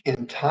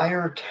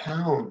entire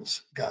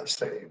towns got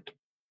saved?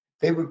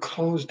 They would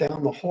close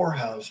down the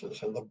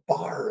whorehouses and the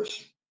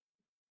bars.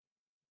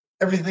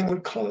 Everything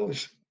would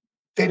close.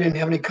 They didn't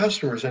have any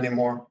customers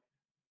anymore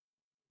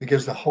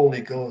because the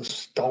Holy Ghost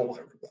stole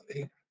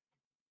everybody.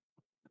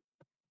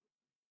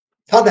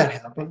 How'd that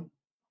happen?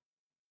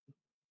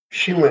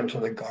 She went to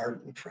the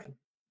garden, friend.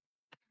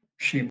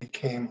 She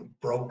became a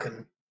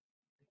broken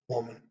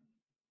woman.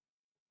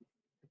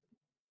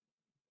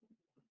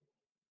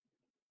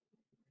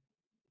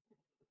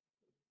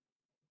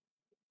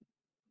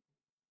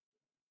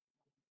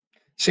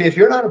 See, if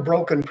you're not a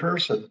broken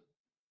person,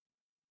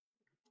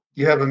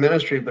 you have a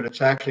ministry, but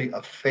it's actually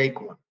a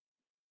fake one.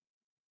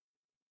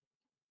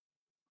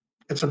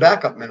 It's a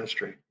backup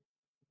ministry.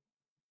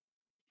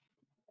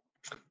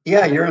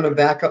 Yeah, you're in a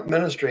backup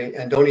ministry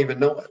and don't even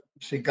know it.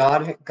 See,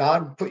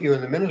 God put you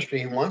in the ministry.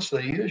 He wants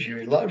to use you.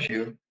 He loves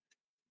you,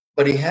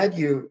 but he had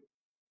you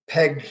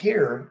pegged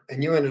here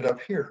and you ended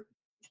up here.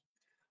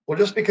 Well,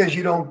 just because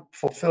you don't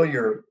fulfill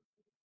your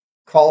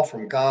call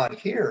from God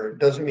here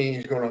doesn't mean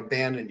he's going to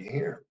abandon you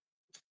here.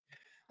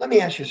 Let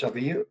me ask you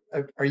something.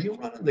 Are you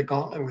running the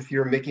gauntlet with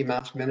your Mickey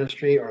Mouse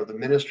ministry or the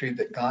ministry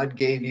that God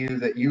gave you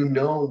that you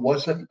know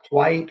wasn't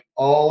quite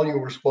all you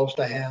were supposed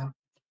to have?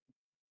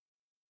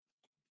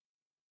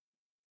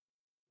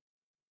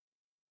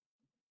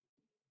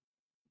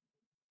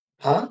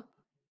 Huh?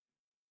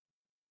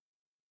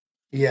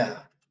 Yeah.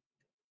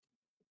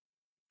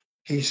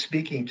 He's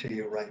speaking to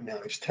you right now.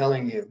 He's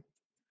telling you,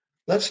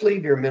 let's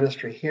leave your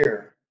ministry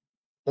here.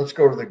 Let's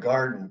go to the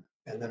garden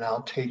and then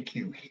I'll take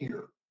you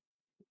here.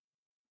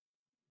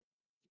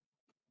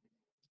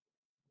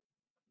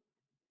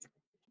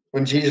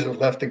 When Jesus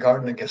left the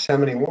Garden of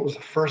Gethsemane, what was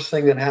the first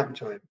thing that happened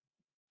to him?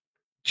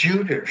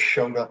 Judas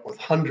showed up with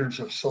hundreds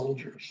of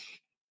soldiers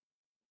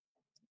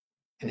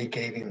and he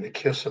gave him the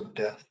kiss of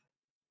death.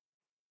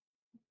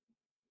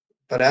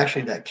 But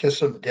actually, that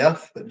kiss of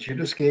death that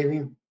Judas gave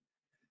him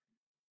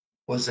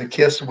was the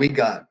kiss we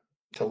got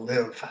to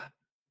live.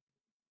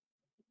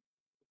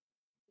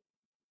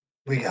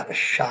 We got a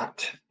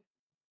shot.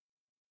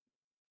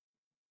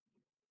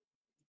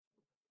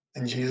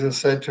 And Jesus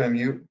said to him,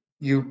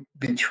 You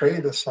betray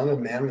the Son of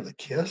Man with a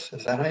kiss?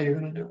 Is that how you're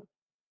going to do it?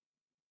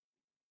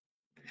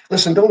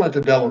 Listen, don't let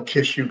the devil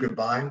kiss you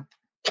goodbye,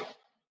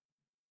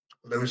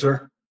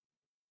 loser.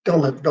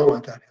 Don't let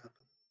that happen.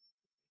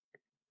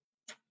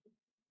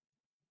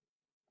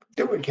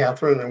 Do what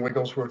Catherine and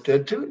Wigglesworth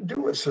did.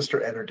 Do what Sister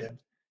Etter did.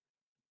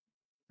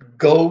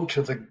 Go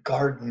to the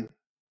garden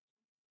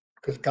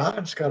because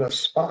God's got a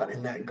spot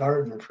in that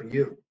garden for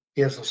you.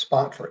 He has a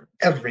spot for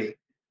every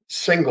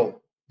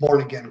single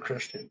born again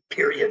Christian,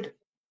 period.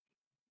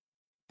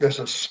 There's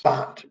a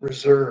spot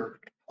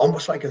reserved,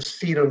 almost like a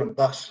seat on a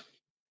bus.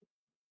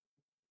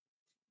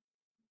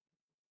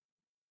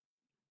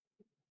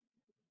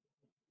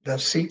 The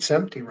seat's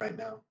empty right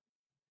now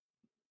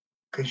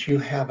because you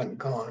haven't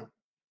gone.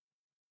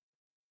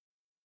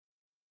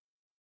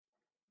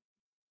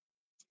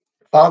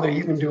 Father,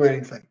 you can do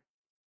anything.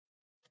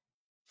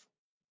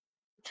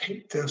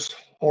 Take this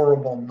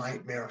horrible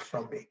nightmare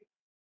from me.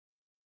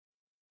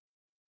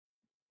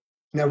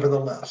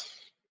 Nevertheless,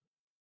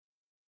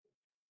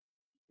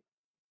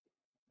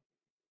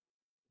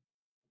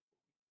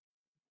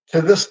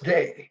 to this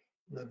day,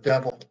 the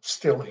devil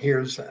still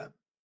hears that.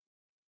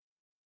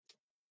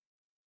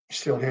 He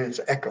still hears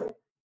echo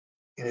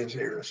in his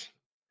ears.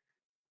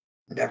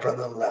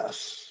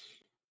 Nevertheless,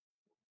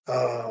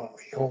 oh,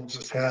 he holds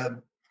his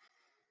head.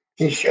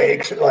 He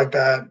shakes it like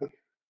that. A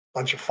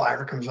bunch of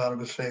fire comes out of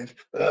his face.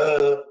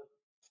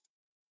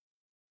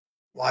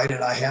 Why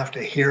did I have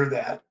to hear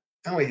that?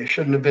 No, you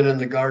shouldn't have been in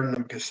the Garden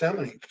of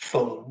Gethsemane,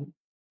 fool.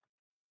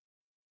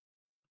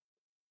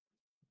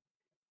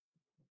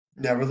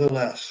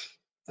 Nevertheless,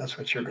 that's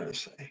what you're going to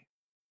say.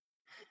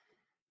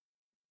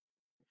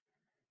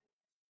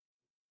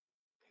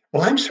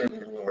 Well, I'm serving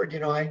the Lord,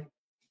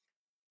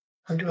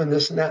 I'm doing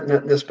this and that and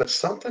that and this, but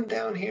something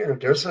down here,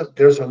 there's a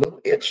little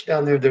itch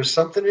down there. There's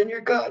something in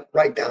your gut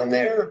right down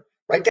there,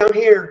 right down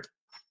here,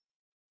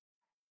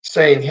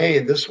 saying, hey,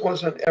 this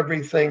wasn't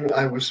everything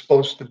I was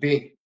supposed to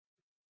be.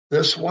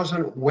 This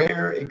wasn't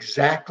where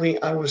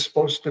exactly I was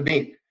supposed to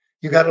be.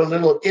 You got a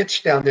little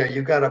itch down there.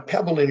 You got a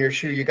pebble in your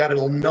shoe. You got a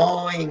little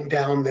gnawing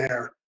down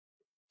there.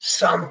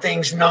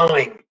 Something's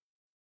gnawing.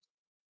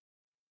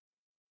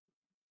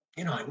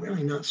 I'm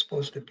really not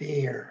supposed to be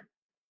here.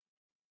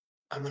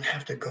 I'm going to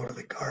have to go to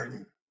the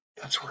garden.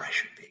 That's where I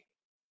should be.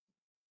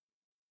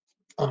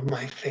 On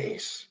my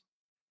face,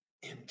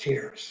 in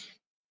tears.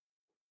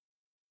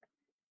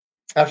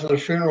 After the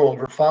funeral of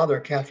her father,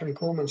 Catherine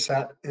Kuhlman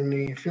sat in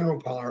the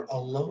funeral parlor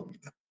alone.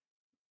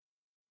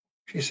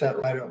 She sat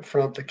right up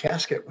front. The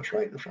casket was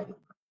right in front of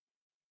her.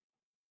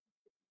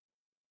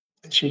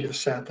 And she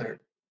just sat there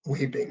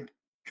weeping.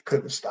 She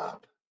couldn't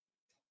stop.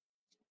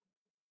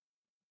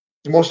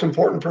 The most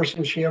important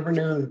person she ever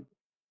knew,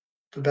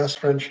 the best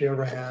friend she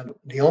ever had,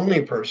 the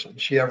only person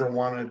she ever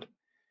wanted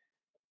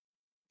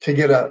to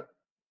get a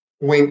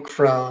wink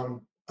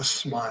from, a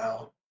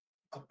smile,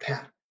 a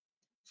pat.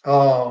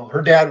 Oh,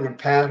 her dad would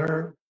pat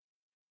her,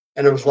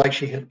 and it was like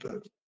she hit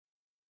the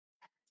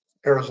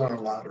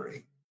Arizona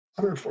lottery.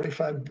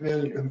 145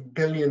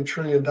 billion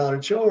trillion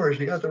dollars. George,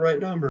 you got the right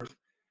numbers.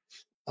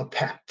 A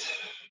pat.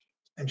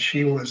 And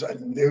she was a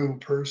new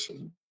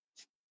person.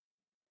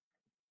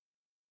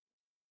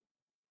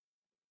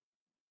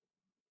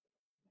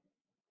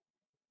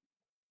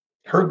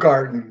 Her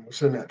garden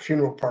was in that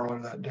funeral parlor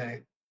that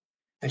day.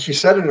 And she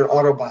said in her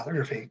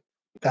autobiography,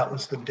 that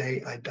was the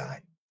day I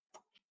died.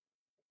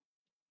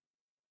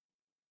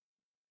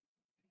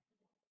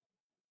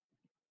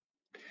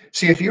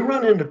 See, if you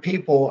run into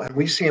people, and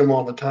we see them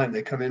all the time,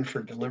 they come in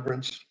for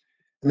deliverance,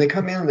 and they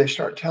come in and they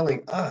start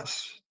telling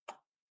us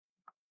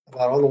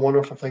about all the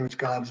wonderful things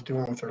God's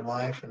doing with their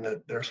life, and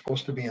that they're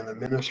supposed to be in the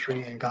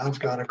ministry, and God's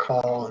got a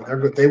call,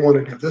 and they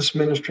want to do this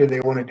ministry,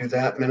 they want to do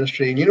that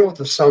ministry. And you know what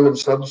the sum and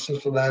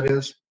substance of that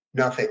is?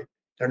 Nothing.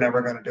 They're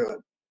never going to do it.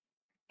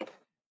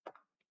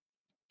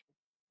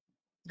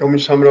 You want me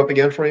to sum it up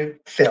again for you?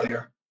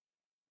 Failure.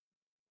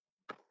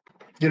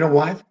 You know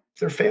why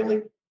they're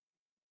failing?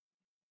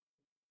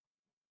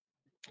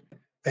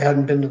 They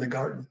hadn't been to the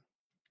garden.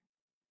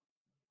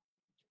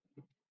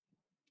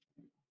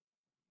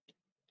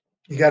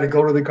 You got to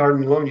go to the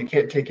garden alone. You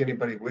can't take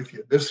anybody with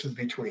you. This is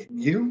between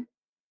you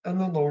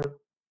and the Lord.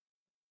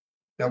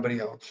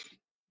 Nobody else.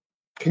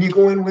 Can you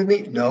go in with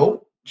me?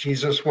 No.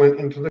 Jesus went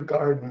into the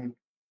garden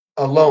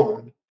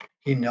alone.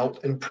 He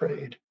knelt and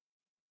prayed.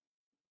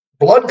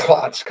 Blood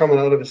clots coming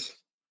out of his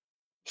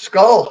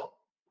skull.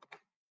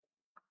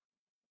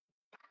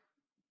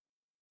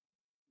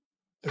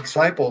 The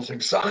disciples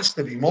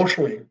exhausted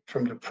emotionally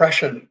from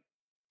depression,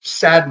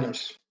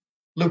 sadness.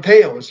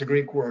 Lupeo is the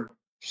Greek word.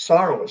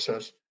 Sorrow, it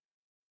says.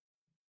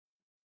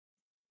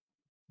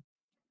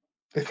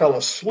 They fell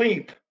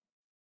asleep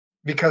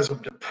because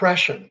of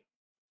depression,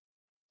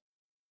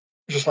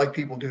 just like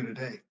people do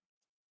today.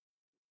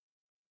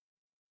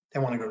 They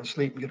want to go to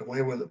sleep and get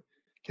away with it.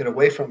 Get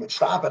away from it.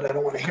 Stop it. I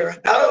don't want to hear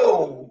it.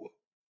 No.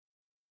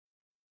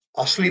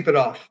 I'll sleep it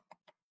off.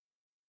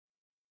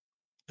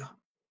 No.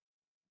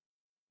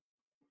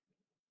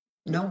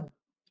 No.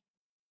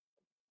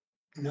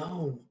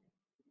 No.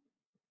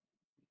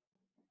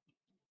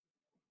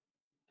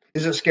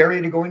 Is it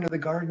scary to go into the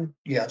garden?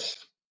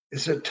 Yes.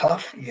 Is it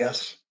tough?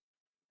 Yes.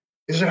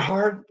 Is it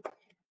hard?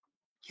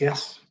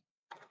 Yes.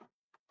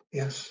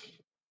 Yes.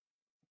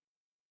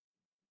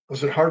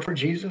 Was it hard for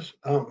Jesus?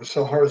 Oh, it was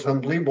so hard. It's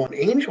unbelievable. An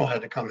angel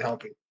had to come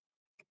help him.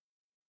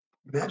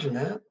 Imagine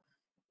that.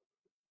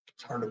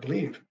 It's hard to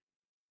believe.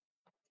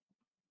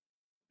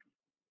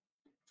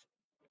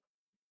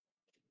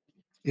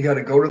 You got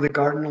to go to the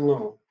garden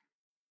alone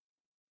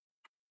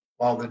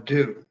while the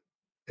dew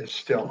is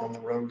still on the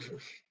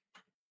roses.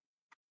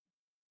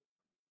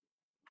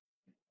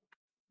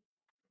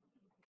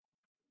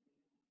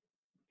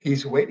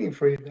 He's waiting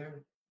for you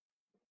there.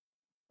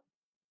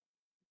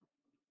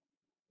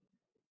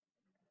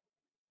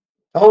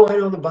 Oh, I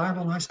know the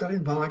Bible. I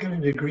studied the Bible. I got a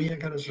degree. I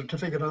got a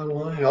certificate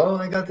online. Oh,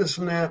 I got this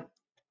and that.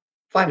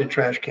 Find a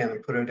trash can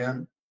and put it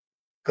in.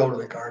 Go to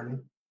the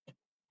garden.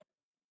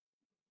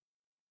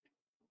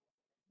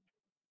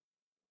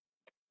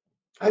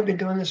 I've been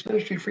doing this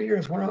ministry for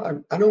years.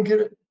 I don't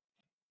get it.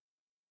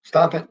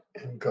 Stop it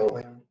and go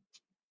in.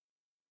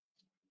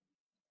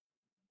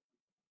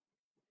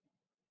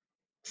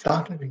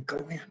 Stop it and go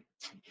in.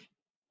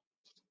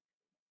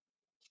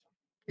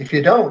 If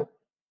you don't,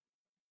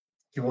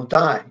 you will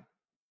die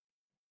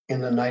in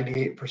the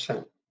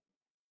 98%.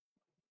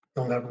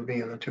 You'll never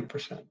be in the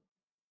 2%.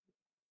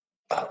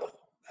 Oh,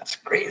 that's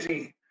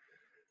crazy.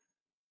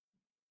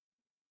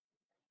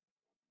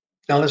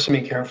 Now listen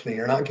to me carefully.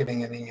 You're not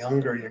getting any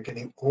younger. You're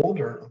getting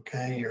older.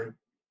 Okay, you're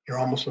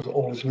almost as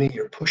old as me.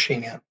 You're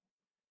pushing it.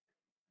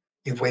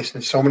 You've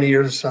wasted so many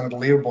years. It's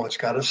unbelievable. It's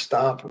got to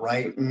stop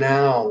right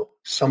now.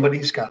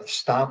 Somebody's got to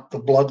stop the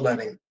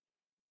bloodletting.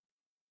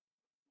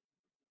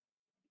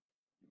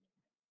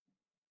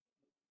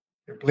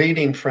 You're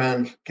bleeding,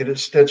 friend. Get it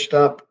stitched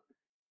up.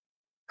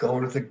 Go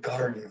to the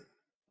garden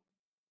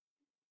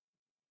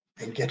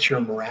and get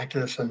your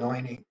miraculous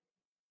anointing.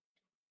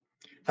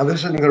 Now,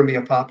 this isn't going to be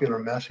a popular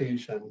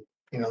message, and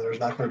there's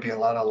not going to be a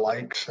lot of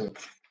likes and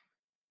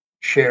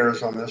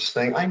shares on this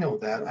thing. I know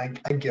that.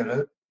 I get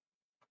it.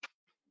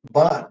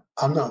 But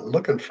I'm not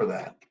looking for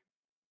that.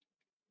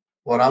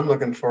 What I'm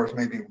looking for is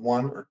maybe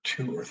one or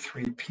two or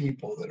three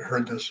people that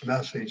heard this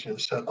message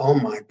and said, oh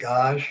my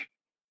gosh,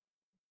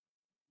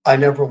 I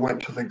never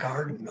went to the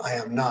garden. I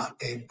am not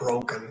a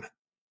broken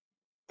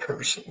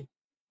person.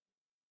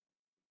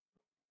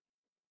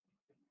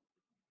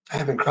 I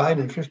haven't cried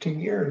in 15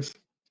 years.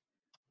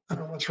 I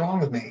don't know what's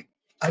wrong with me.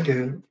 I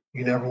do.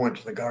 You never went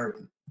to the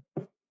garden.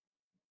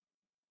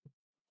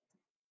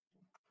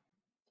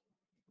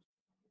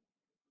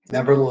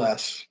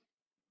 Nevertheless,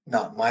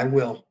 not my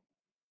will,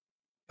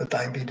 but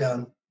thine be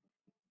done.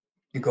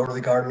 You go to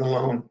the garden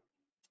alone.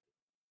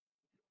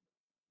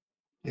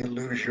 You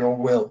lose your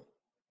will.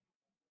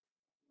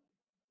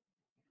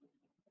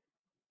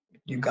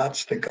 You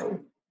gots to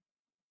go.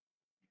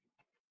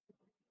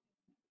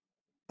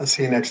 I'll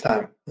see you next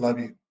time. Love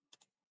you.